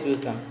నిల్వ ఒకటి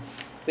చూసాం.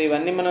 సో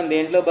ఇవన్నీ మనం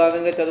దేంట్లో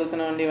భాగంగా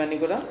చదువుతున్నామండి, ఇవన్నీ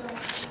కూడా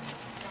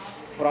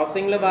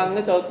ప్రాసెసింగ్లో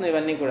భాగంగా చదువుతున్నాం.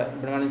 ఇవన్నీ కూడా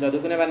ఇప్పుడు మనం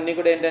చదువుకునేవన్నీ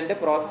కూడా ఏంటంటే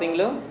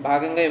ప్రాసెసింగ్లో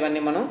భాగంగా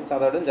ఇవన్నీ మనం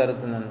చదవడం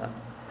జరుగుతుంది అన్నమాట.